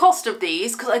total cost of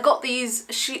these, because I got these,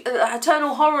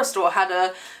 Eternal Horror Store had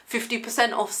a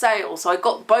 50% off sale, so I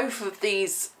got both of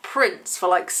these prints for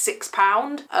like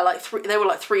 £6, they were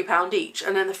like £3 each,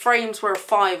 and then the frames were a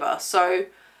 £5, so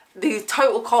the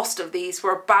total cost of these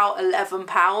were about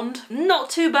 £11. Not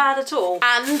too bad at all.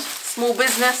 And small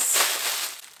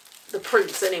business, the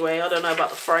prints anyway, I don't know about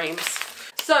the frames.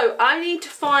 So I need to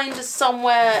find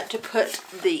somewhere to put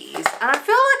these, and I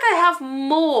feel like I have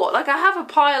more, like I have a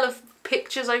pile of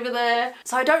pictures over there,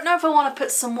 so I don't know if I want to put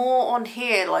some more on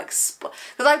here, like, because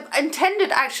I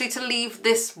intended actually to leave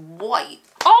this white.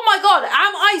 Oh my God,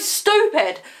 am I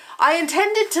stupid? I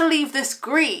intended to leave this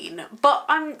green, but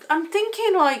I'm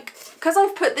thinking like, because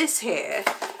I've put this here,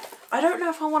 I don't know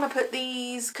if I want to put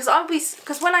these, because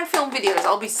when I film videos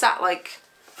I'll be sat like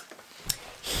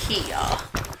here.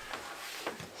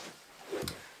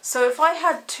 So if I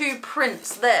had 2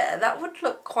 prints there, that would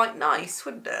look quite nice,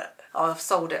 wouldn't it? Oh, I've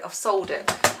sold it, I've sold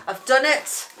it. I've done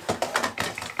it.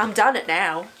 I'm done it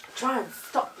now. Try and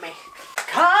stop me.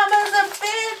 Come as a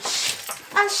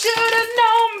bitch, I should have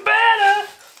known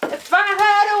better. If I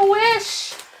had a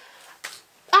wish,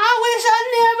 I wish I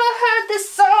never heard this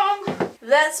song.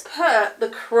 Let's put the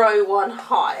crow one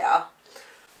higher,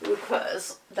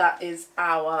 because that is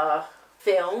our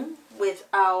film with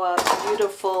our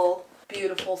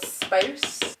beautiful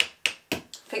spouse. I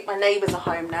think my neighbours are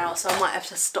home now, so I might have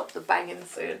to stop the banging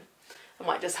soon. I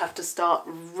might just have to start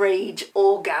rage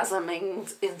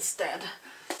orgasming instead.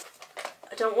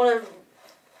 I don't want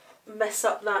to mess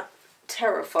up that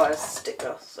Terrifier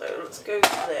sticker, so let's go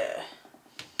there.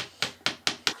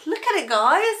 Look at it,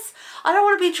 guys. I don't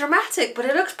want to be dramatic, but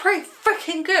it looks pretty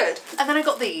freaking good. And then I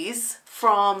got these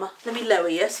from, let me lower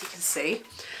you so you can see.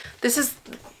 This is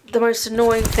the most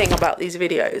annoying thing about these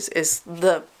videos, is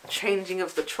the changing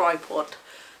of the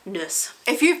tripodness.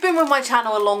 If you've been with my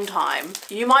channel a long time,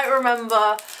 you might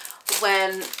remember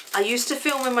when I used to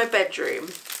film in my bedroom,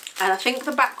 and I think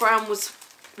the background was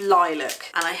lilac,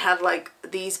 and I had like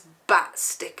these bat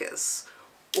stickers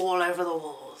all over the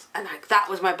walls, and like that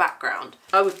was my background.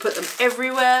 I would put them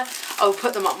everywhere. I would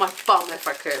put them up my bum if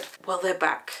I could. Well, they're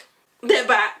back. They're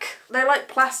back. They're like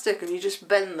plastic, and you just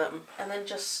bend them and then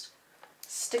just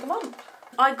stick them on.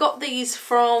 I got these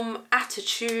from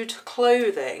Attitude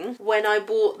Clothing when I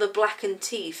bought the Black and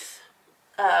Teeth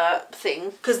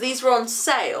thing, because these were on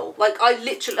sale. Like I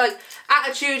literally, like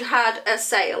Attitude had a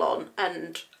sale on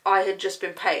and I had just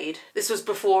been paid. This was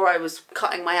before I was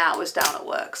cutting my hours down at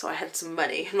work, so I had some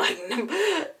money. Like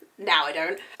now I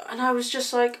don't. And I was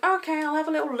just like, okay, I'll have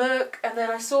a little look. And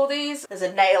then I saw these. There's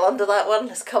a nail under that one.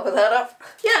 Let's cover that up.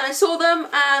 Yeah, I saw them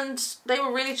and they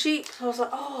were really cheap. So I was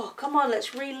like, oh, come on,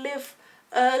 let's relive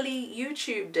early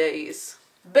YouTube days.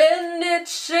 Bend it,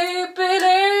 shape it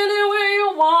any way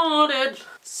you want it.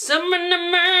 Summon the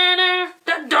murder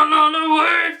that done all the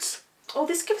words. Oh,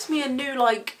 this gives me a new,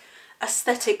 like,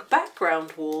 aesthetic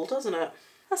background wall, doesn't it?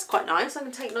 That's quite nice. I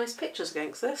can take nice pictures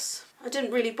against this. I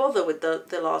didn't really bother with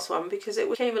the last one because it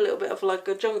became a little bit of like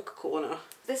a junk corner.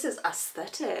 This is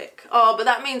aesthetic. Oh, but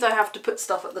that means I have to put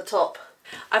stuff at the top.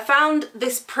 I found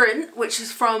this print, which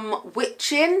is from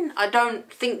Witchin. I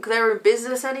don't think they're in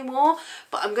business anymore,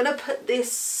 but I'm gonna put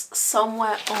this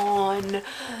somewhere on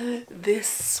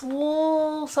this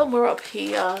wall, somewhere up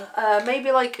here.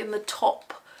 Maybe like in the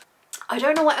top. I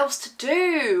don't know what else to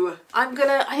do.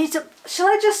 Shall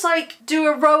I just like do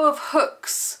a row of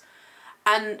hooks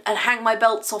and hang my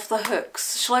belts off the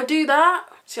hooks? Shall I do that?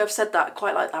 See, I've said that, I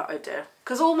quite like that idea.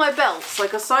 Because all my belts,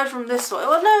 like aside from this one,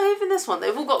 well no, even this one,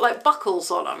 they've all got like buckles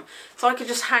on them. So I could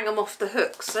just hang them off the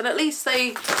hooks and at least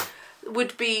they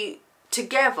would be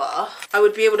together. I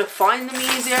would be able to find them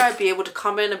easier. I'd be able to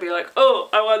come in and be like, oh,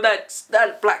 I want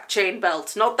that black chain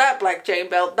belt. Not that black chain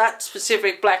belt, that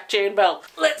specific black chain belt.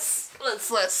 Let's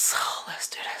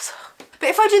do this. But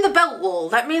if I do the belt wall,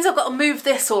 that means I've got to move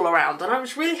this all around and I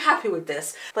was really happy with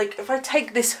this. Like if I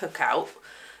take this hook out,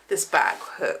 this back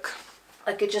hook,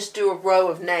 I could just do a row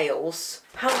of nails.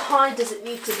 How high does it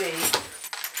need to be?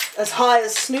 As high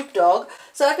as Snoop Dogg.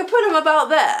 So I could put them about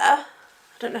there. I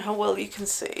don't know how well you can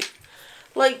see.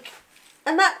 Like,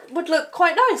 and that would look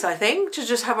quite nice, I think, to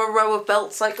just have a row of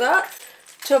belts like that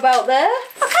to about there.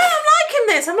 Okay, I'm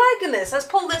liking this. Let's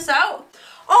pull this out.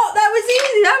 Oh, that was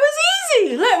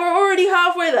easy. Look, we're already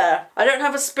halfway there. I don't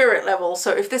have a spirit level,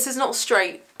 so if this is not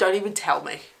straight, don't even tell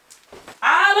me.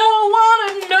 I don't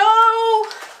want to know.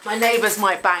 My neighbours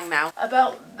might bang now.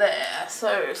 About there,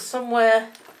 so somewhere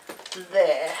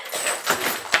there.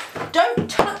 Don't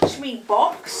touch me,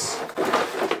 box.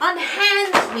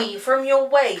 Unhand me from your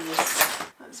ways.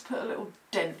 Let's put a little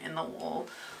dent in the wall.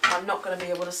 I'm not going to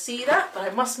be able to see that, but I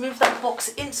must move that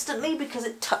box instantly because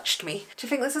it touched me. Do you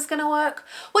think this is going to work?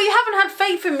 Well, you haven't had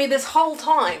faith in me this whole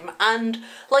time, and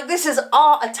like this is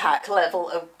art attack level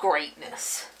of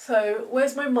greatness. So,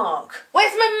 where's my mark?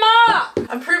 Where's my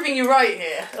mark? I'm proving you right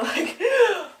here. Like,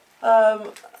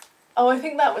 oh, I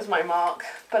think that was my mark,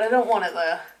 but I don't want it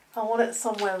there. I want it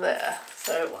somewhere there.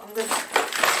 So, I'm gonna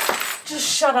just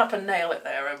shut up and nail it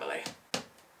there, Emily.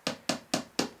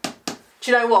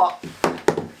 Do you know what?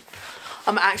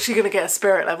 I'm actually gonna get a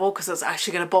spirit level because it's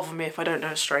actually gonna bother me if I don't do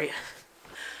it straight.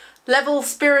 Level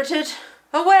spirited.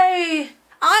 Away!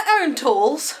 I own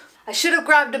tools. I should have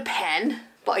grabbed a pen,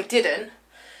 but I didn't.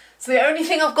 So the only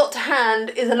thing I've got to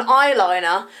hand is an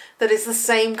eyeliner that is the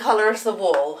same colour as the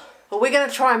wall. But we're going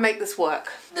to try and make this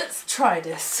work. Let's try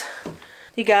this.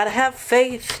 You gotta have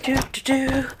faith,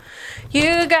 do-do-do.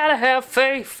 You gotta have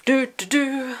faith,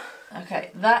 do-do-do. Okay,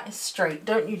 that is straight.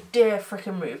 Don't you dare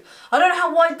frickin' move. I don't know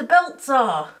how wide the belts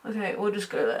are. Okay, we'll just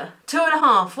go there.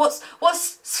 2.5. What's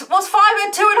 5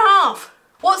 and 2.5?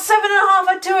 What's 7.5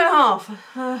 and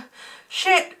 2.5?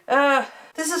 Shit.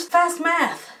 This is fast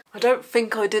math. I don't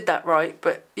think I did that right,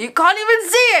 but you can't even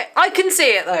see it. I can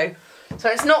see it though. So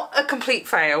it's not a complete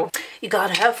fail. You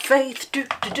gotta have faith,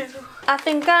 do-do-do. I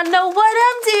think I know what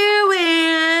I'm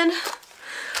doing.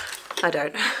 I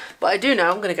don't, but I do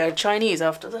know I'm gonna go Chinese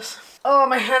after this. Oh,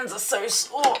 my hands are so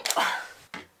sore.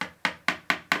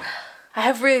 I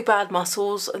have really bad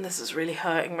muscles and this is really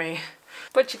hurting me.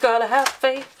 But you gotta have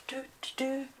faith,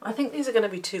 do-do-do. I think these are gonna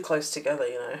be too close together,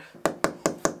 you know.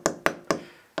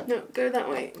 No, go that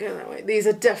way, go that way. These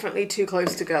are definitely too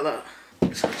close together.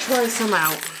 So I'll try some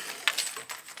out.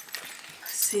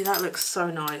 See, that looks so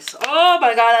nice. Oh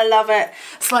my god, I love it.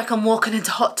 It's like I'm walking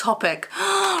into Hot Topic.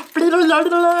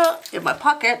 In my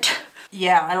pocket.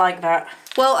 Yeah, I like that.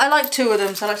 Well, I like 2 of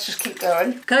them, so let's just keep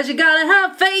going. Cause you gotta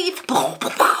have faith.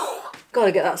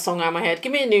 Gotta get that song out of my head.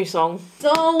 Give me a new song.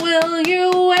 So will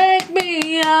you wake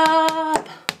me up?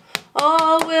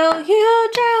 Or will you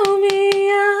drown me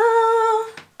out?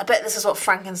 I bet this is what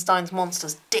Frankenstein's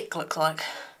monster's dick looks like.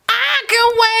 I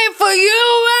can wait for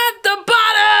you at the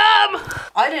bottom!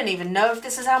 I don't even know if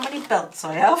this is how many belts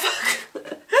I have.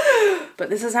 But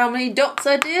this is how many dots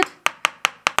I did.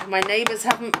 My neighbours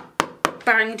haven't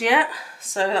banged yet,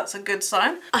 so that's a good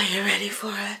sign. Are you ready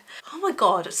for it? Oh my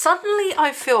god, suddenly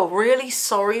I feel really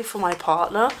sorry for my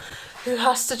partner who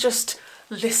has to just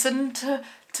listen to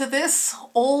this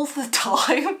all the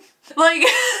time. Like,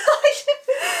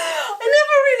 I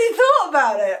never really thought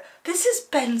about it. This is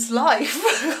Ben's life.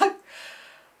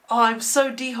 Oh, I'm so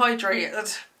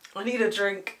dehydrated. I need a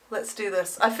drink. Let's do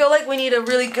this. I feel like we need a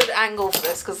really good angle for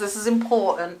this because this is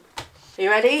important. Are you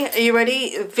ready? Are you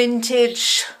ready?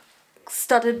 Vintage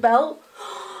studded belt.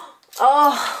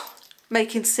 Oh,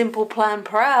 making Simple Plan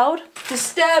proud.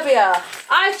 Disturbia,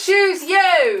 I choose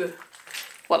you.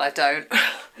 Well, I don't.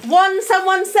 One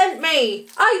someone sent me.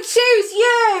 I choose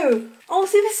you. Oh,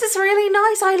 see, this is really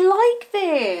nice. I like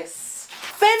this.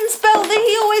 Ben's belt that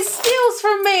he always steals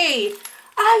from me.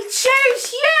 I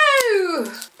choose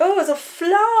you. Oh, there's a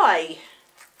fly.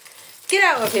 Get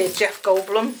out of here, Jeff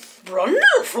Goldblum. Run,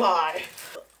 little fly.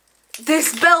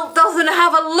 This belt doesn't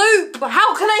have a loop.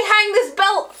 How can I hang this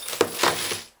belt?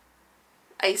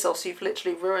 ASOS, you've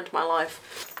literally ruined my life.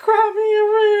 Grab me a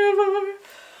river.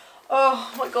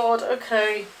 Oh my god,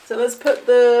 okay. So let's put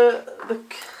we're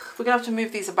gonna have to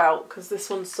move these about because this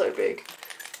one's so big.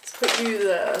 Let's put you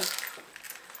there.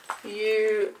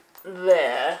 You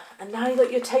there. And now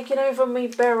that you're taking over my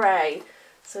beret.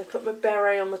 So put my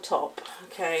beret on the top.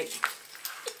 Okay.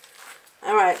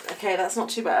 Alright, okay, that's not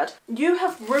too bad. You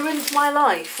have ruined my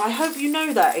life. I hope you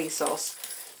know that, ASOS.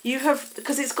 You have,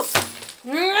 because it's got...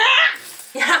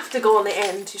 You have to go on the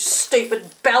end, you stupid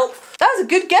belt. That was a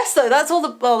good guess though. That's all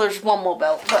the... Well, there's one more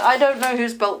belt, but I don't know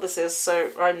whose belt this is,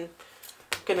 so I'm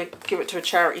gonna give it to a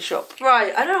charity shop.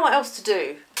 Right, I don't know what else to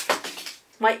do.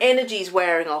 My energy's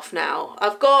wearing off now.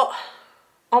 I've got...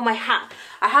 Oh, my hat.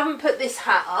 I haven't put this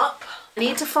hat up. I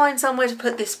need to find somewhere to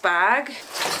put this bag.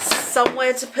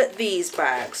 Somewhere to put these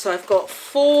bags. So I've got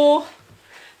 3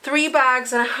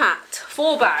 bags and a hat.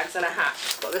 4 bags and a hat.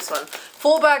 Got this one.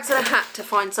 4 bags and a hat to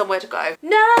find somewhere to go.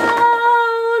 No,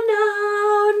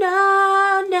 no,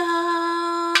 no,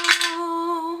 no.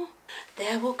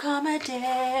 There will come a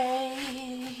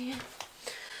day.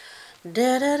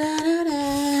 Da da da da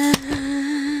da.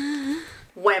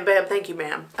 Wham bam, thank you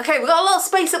ma'am. Okay, we've got a lot of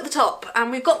space at the top and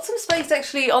we've got some space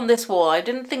actually on this wall. I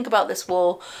didn't think about this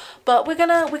wall, but we're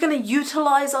gonna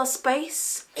utilize our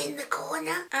space in the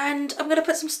corner and I'm gonna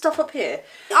put some stuff up here.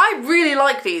 I really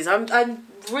like these. I'm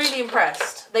really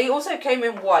impressed. They also came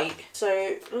in white.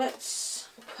 So let's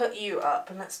put you up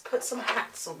and let's put some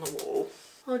hats on the wall.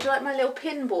 Oh, do you like my little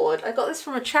pin board? I got this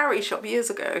from a charity shop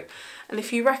years ago. And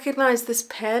if you recognize this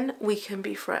pen, we can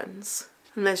be friends.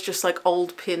 And there's just like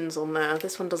old pins on there.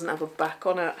 This one doesn't have a back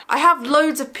on it. I have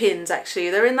loads of pins actually.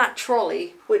 They're in that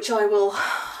trolley, which I will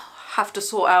have to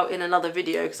sort out in another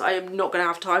video because I am not going to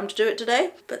have time to do it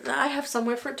today. But I have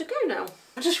somewhere for it to go now.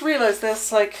 I just realised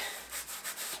there's like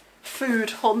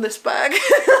food on this bag.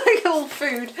 Like all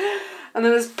food. And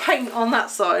then there's paint on that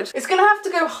side. It's going to have to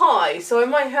go high, so I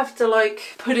might have to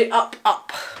like put it up.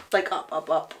 Like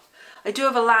up. I do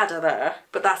have a ladder there,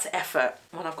 but that's effort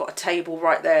when I've got a table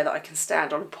right there that I can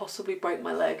stand on and possibly break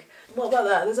my leg. What about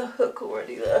that? There's a hook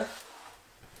already there.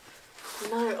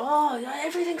 No, oh,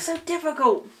 everything's so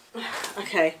difficult.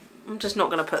 Okay, I'm just not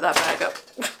going to put that bag up.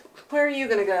 Where are you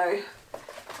going to go?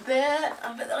 There,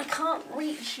 but I can't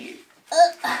reach you.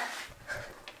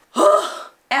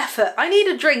 Effort. I need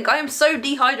a drink. I am so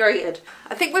dehydrated.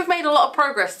 I think we've made a lot of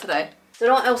progress today. Don't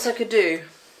know what else I could do.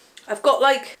 I've got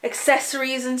like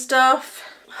accessories and stuff,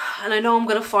 and I know I'm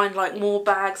gonna find like more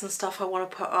bags and stuff I want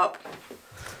to put up.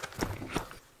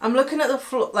 I'm looking at the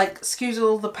floor, like, excuse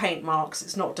all the paint marks,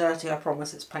 it's not dirty, I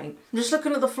promise, it's paint. I'm just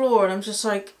looking at the floor and I'm just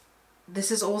like, this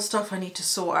is all stuff I need to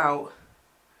sort out.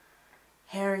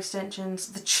 Hair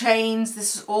extensions, the chains,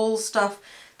 this is all stuff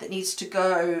that needs to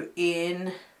go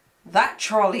in that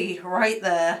trolley right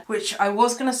there, which I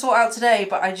was gonna sort out today,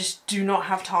 but I just do not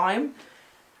have time.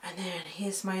 And then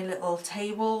here's my little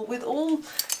table with all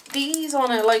these on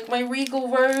it, like my Regal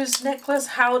Rose necklace.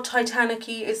 How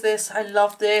Titanic-y is this? I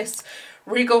love this.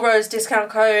 Regal Rose discount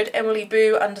code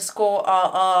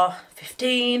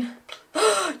EmilyBoo_RR15.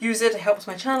 Use it, it helps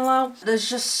my channel out. There's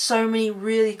just so many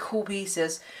really cool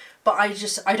pieces, but I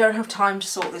don't have time to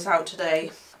sort this out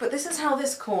today. But this is how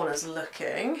this corner's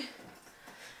looking.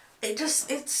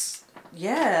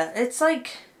 Yeah, it's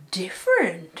like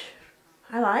different.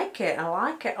 I like it a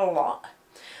lot.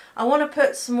 I want to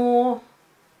put some more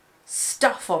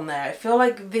stuff on there. I feel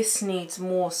like this needs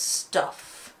more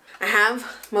stuff. I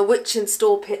have my Witch in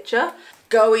Store picture.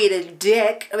 Go eat a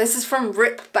dick. This is from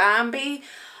Rip Bambi.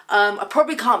 I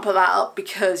probably can't put that up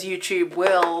because YouTube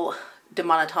will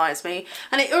demonetize me.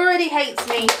 And it already hates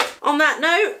me. On that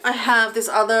note, I have this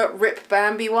other Rip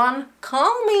Bambi one.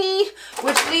 Call me.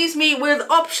 Which leaves me with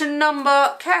option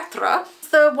number 4.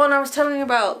 The one I was telling you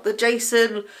about, the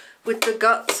Jason with the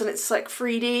guts, and it's like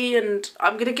 3D, and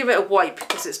I'm gonna give it a wipe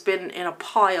because it's been in a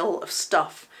pile of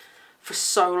stuff for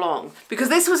so long. Because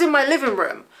this was in my living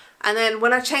room, and then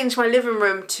when I changed my living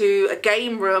room to a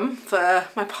game room for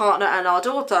my partner and our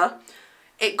daughter,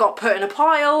 it got put in a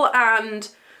pile and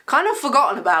kind of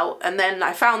forgotten about, and then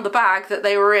I found the bag that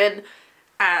they were in,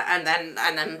 and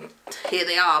then here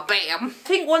they are, bam. I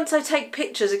think once I take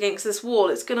pictures against this wall,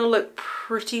 it's gonna look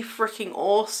pretty freaking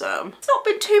awesome. It's not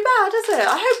been too bad, has it?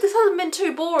 I hope this hasn't been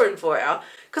too boring for you,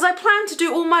 because I plan to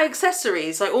do all my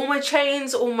accessories, like all my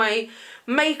chains, all my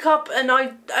makeup, and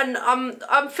I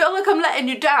feel like I'm letting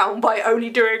you down by only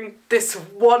doing this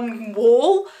one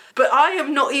wall. But I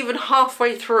am not even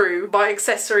halfway through my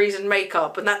accessories and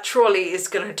makeup, and that trolley is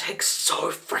gonna take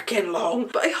so freaking long.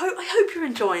 But I hope you're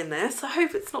enjoying this. I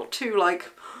hope it's not too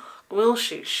like, will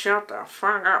she shut the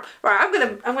fuck up?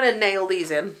 Right, I'm gonna nail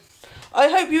these in. I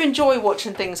hope you enjoy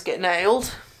watching things get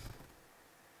nailed.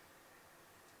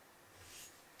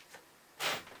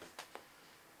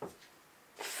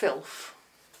 Filth.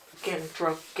 Get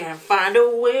drunk, can't find a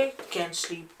way, can't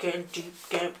sleep, can't eat,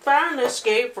 can't find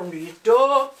escape from these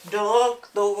dark, dark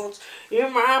thoughts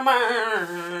in my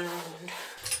mind.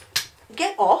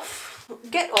 Get off.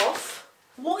 Get off.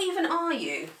 What even are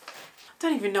you? I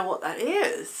don't even know what that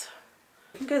is.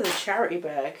 I can go to the charity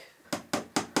bag.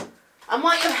 I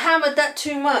might have hammered that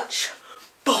too much.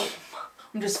 Boom.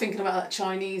 I'm just thinking about that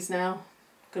Chinese now.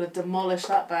 Gonna demolish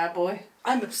that bad boy.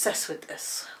 I'm obsessed with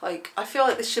this. Like, I feel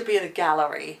like this should be in a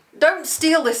gallery. Don't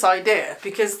steal this idea,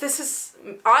 because this is...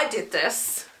 I did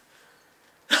this.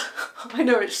 I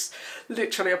know it's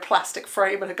literally a plastic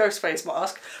frame and a ghost face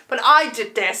mask, but I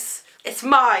did this. It's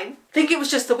mine. I think it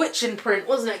was just the witch imprint,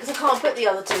 wasn't it? Because I can't put the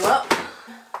other two up.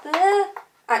 There.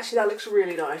 Actually, that looks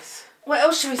really nice. What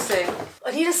else should we sing? I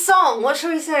need a song. What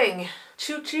should we sing?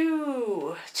 Choo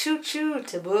choo. Choo choo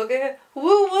to boogie.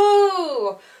 Woo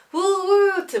woo. Woo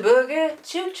woo to boogie.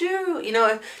 Choo choo. You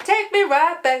know, take me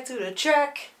right back to the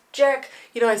track. Jack.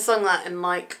 You know, I sung that in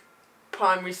like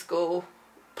primary school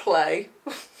play.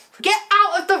 Get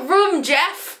out of the room,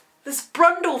 Jeff. This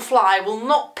brundlefly will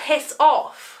not piss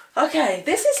off. Okay,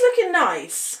 this is looking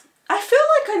nice. I feel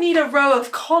like I need a row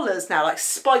of collars now, like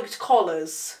spiked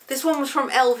collars. This one was from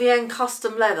LVN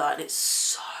Custom Leather and it's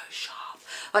so sharp.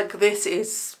 Like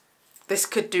this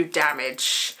could do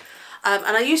damage. And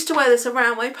I used to wear this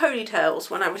around my ponytails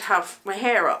when I would have my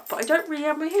hair up, but I don't really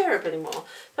have my hair up anymore.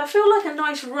 But I feel like a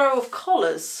nice row of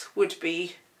collars would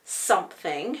be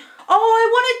something. Oh, I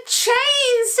wanted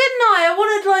chains, didn't I? I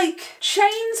wanted like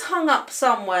chains hung up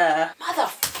somewhere.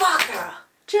 Motherfucker.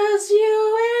 Just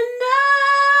you and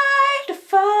I,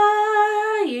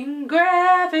 defying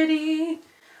gravity.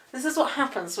 This is what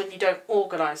happens when you don't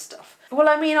organise stuff. Well,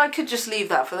 I mean, I could just leave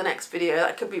that for the next video.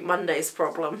 That could be Monday's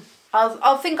problem.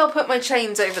 I think I'll put my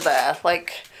chains over there,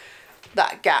 like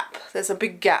that gap. There's a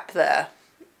big gap there.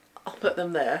 I'll put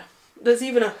them there. There's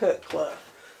even a hook, look.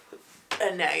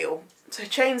 A nail. So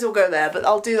chains will go there, but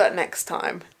I'll do that next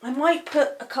time. I might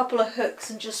put a couple of hooks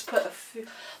and just put a few,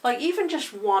 like even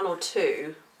just one or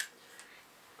two.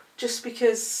 Just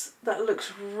because that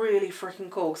looks really freaking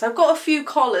cool. Because I've got a few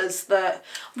collars that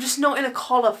I'm just not in a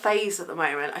collar phase at the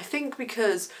moment. I think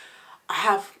because I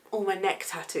have all my neck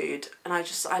tattooed and I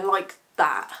like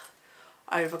that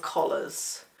over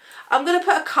collars. I'm going to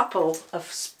put a couple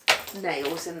of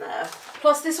nails in there.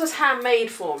 Plus this was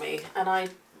handmade for me and I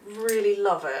really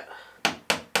love it.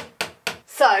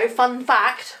 So, fun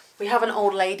fact, we have an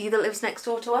old lady that lives next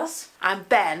door to us. And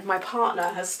Ben, my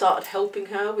partner, has started helping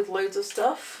her with loads of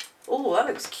stuff. Oh, that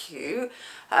looks cute.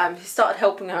 He started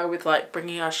helping her with like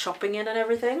bringing her shopping in and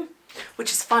everything.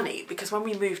 Which is funny because when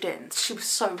we moved in, she was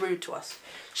so rude to us.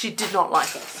 She did not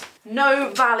like us.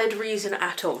 No valid reason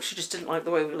at all. She just didn't like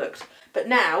the way we looked. But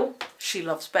now, she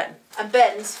loves Ben. And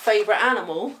Ben's favourite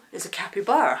animal is a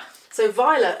capybara. So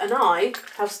Violet and I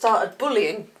have started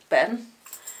bullying Ben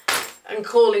and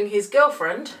calling his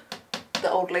girlfriend, the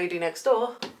old lady next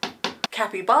door,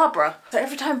 Capybara. So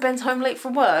every time Ben's home late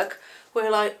from work, we're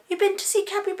like, you been to see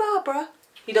Capybara?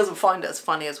 He doesn't find it as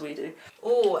funny as we do.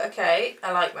 Oh, okay,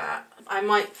 I like that. I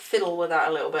might fiddle with that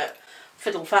a little bit.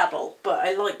 Fiddle faddle, but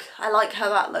I like how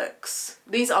that looks.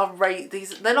 These are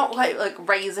they're not like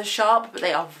razor sharp, but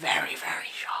they are very,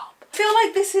 very sharp. I feel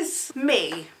like this is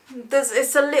me.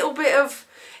 It's a little bit of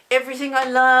everything I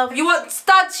love. You want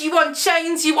studs, you want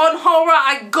chains, you want horror,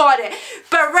 I got it.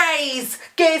 Berets,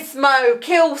 Gizmo,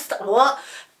 what?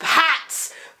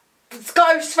 Hats,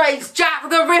 Ghostface, Jack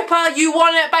the Ripper, you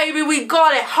want it baby, we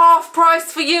got it. Half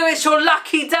price for you, it's your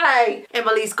lucky day.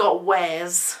 Emily's got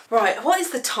wares. Right, what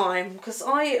is the time? Because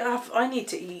I need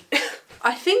to eat.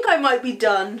 I think I might be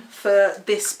done for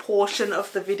this portion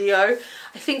of the video.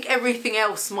 I think everything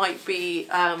else might be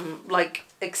like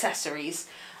accessories.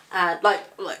 Like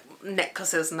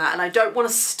necklaces and that, and I don't want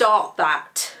to start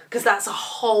that because that's a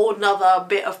whole nother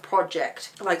bit of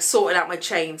project. Like sorting out my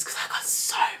chains because I got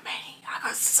so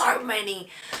many.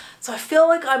 So I feel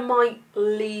like I might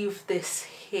leave this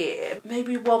here.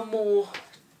 Maybe one more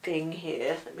thing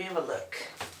here. Let me have a look.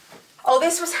 Oh,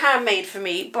 this was handmade for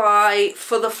me by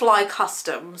For the Fly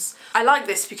Customs. I like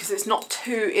this because it's not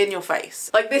too in your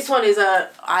face. Like this one is a,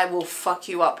 I will fuck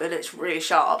you up, and it's really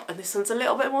sharp. And this one's a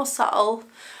little bit more subtle.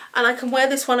 And I can wear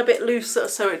this one a bit looser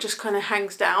so it just kind of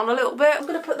hangs down a little bit. I'm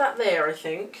going to put that there, I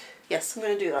think. Yes, I'm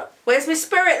going to do that. Where's my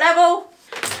spirit level?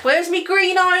 Where's my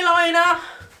green eyeliner?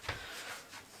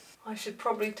 I should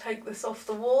probably take this off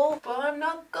the wall, but I'm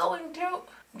not going to.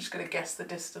 I'm just going to guess the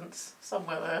distance.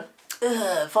 Somewhere there.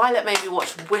 Ugh, Violet made me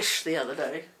watch Wish the other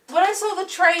day. When I saw the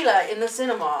trailer in the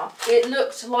cinema, it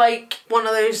looked like one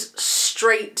of those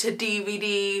straight to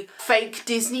DVD fake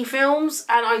Disney films,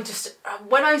 and I just,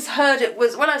 when I saw it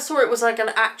was like an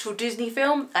actual Disney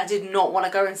film, I did not want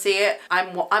to go and see it.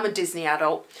 I'm a Disney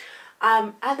adult.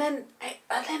 And then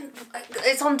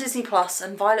it's on Disney Plus,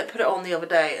 and Violet put it on the other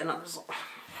day, and I was like,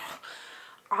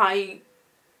 I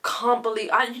can't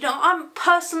believe, you know, I'm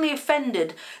personally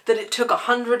offended that it took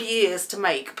 100 years to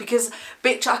make, because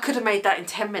bitch, I could have made that in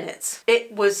 10 minutes.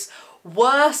 It was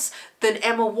worse than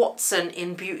Emma Watson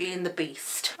in Beauty and the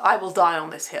Beast. I will die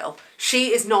on this hill. She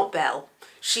is not Belle.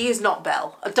 She is not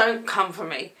Belle. Don't come for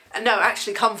me. No,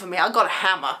 actually come for me. I got a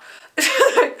hammer.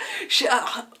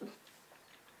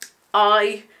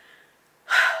 I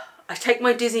take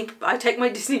my Disney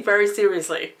very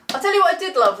seriously. I'll tell you what I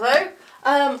did love though.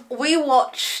 We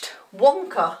watched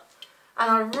Wonka,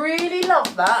 and I really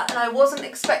loved that, and I wasn't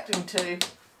expecting to.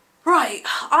 Right,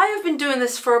 I have been doing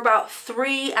this for about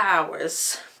 3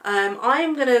 hours.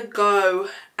 I'm gonna go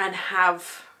and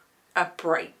have a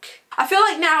break. I feel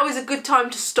like now is a good time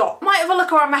to stop. Might have a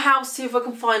look around my house, see if I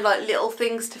can find like little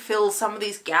things to fill some of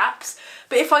these gaps.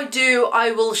 But if I do,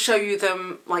 I will show you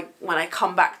them like when I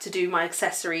come back to do my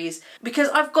accessories, because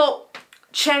I've got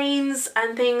chains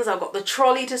and things, I've got the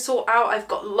trolley to sort out, I've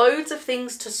got loads of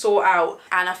things to sort out,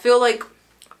 and I feel like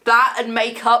that and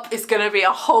makeup is gonna be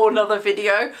a whole nother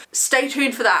video. Stay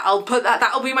tuned for that. I'll put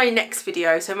that'll be my next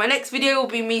video. So my next video will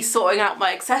be me sorting out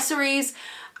my accessories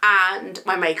and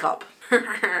my makeup.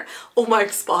 All my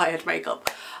expired makeup.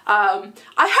 I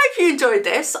hope you enjoyed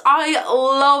this. I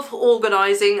love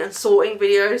organising and sorting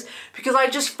videos because I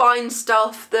just find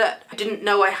stuff that I didn't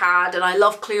know I had, and I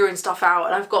love clearing stuff out,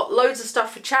 and I've got loads of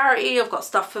stuff for charity, I've got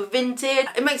stuff for Vinted.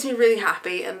 It makes me really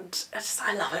happy, and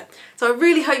I love it. So I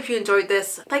really hope you enjoyed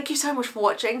this. Thank you so much for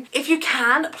watching. If you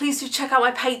can, please do check out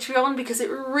my Patreon because it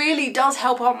really does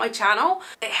help out my channel.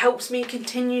 It helps me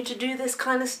continue to do this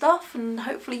kind of stuff, and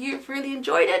hopefully you've really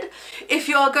enjoyed it. If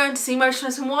you are going to see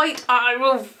Motionless in White, I'm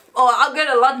going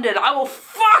to London. I will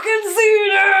fucking see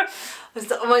you there.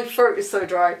 My throat is so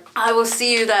dry. I will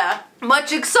see you there.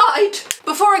 Much excited.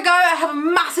 Before I go, I have a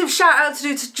massive shout out to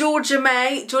do to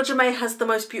GeorgiaMay. GeorgiaMay has the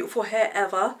most beautiful hair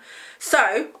ever.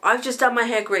 So I've just done my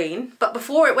hair green, but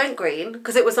before it went green,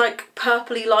 because it was like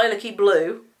purpley lilac-y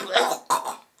blue,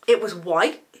 it was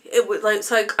white. It was like,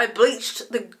 so I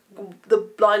bleached the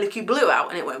lilac-y blue out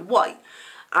and it went white.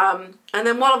 And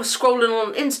then while I was scrolling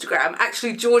on Instagram,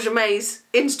 actually GeorgiaMay's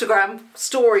Instagram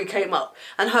story came up,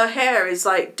 and her hair is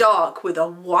like dark with a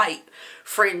white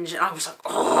fringe, and I was like,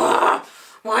 oh,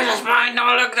 why does mine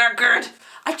not look that good?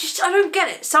 I don't get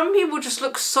it. Some people just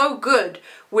look so good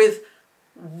with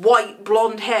white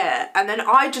blonde hair, and then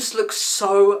I just look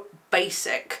so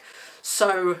basic.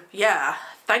 So yeah,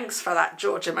 thanks for that,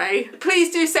 GeorgiaMay.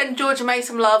 Please do send GeorgiaMay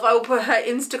some love. I will put her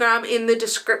Instagram in the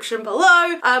description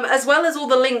below, as well as all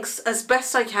the links as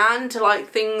best I can to like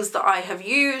things that I have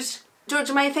used.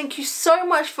 GeorgiaMay, thank you so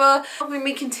much for helping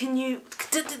me continue.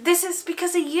 This is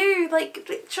because of you, like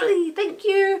literally, thank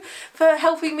you for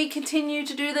helping me continue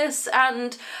to do this,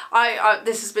 and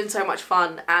this has been so much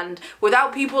fun, and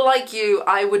without people like you,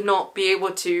 I would not be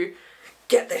able to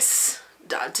get this.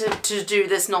 To do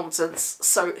this nonsense.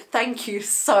 So thank you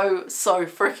so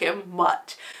freaking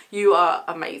much. You are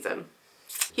amazing.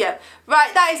 Yeah,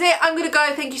 right, that is it. I'm gonna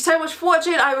go. Thank you so much for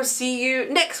watching. I will see you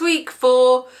next week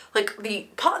for like the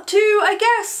part 2, I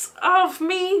guess, of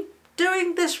me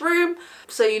doing this room.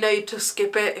 So you know to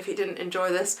skip it if you didn't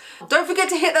enjoy this. Don't forget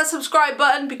to hit that subscribe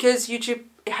button because YouTube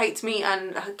hates me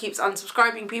and keeps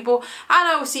unsubscribing people, and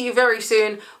I will see you very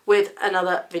soon with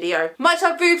another video. Much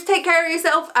love, boobs, take care of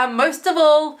yourself, and most of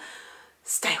all,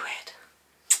 stay weird.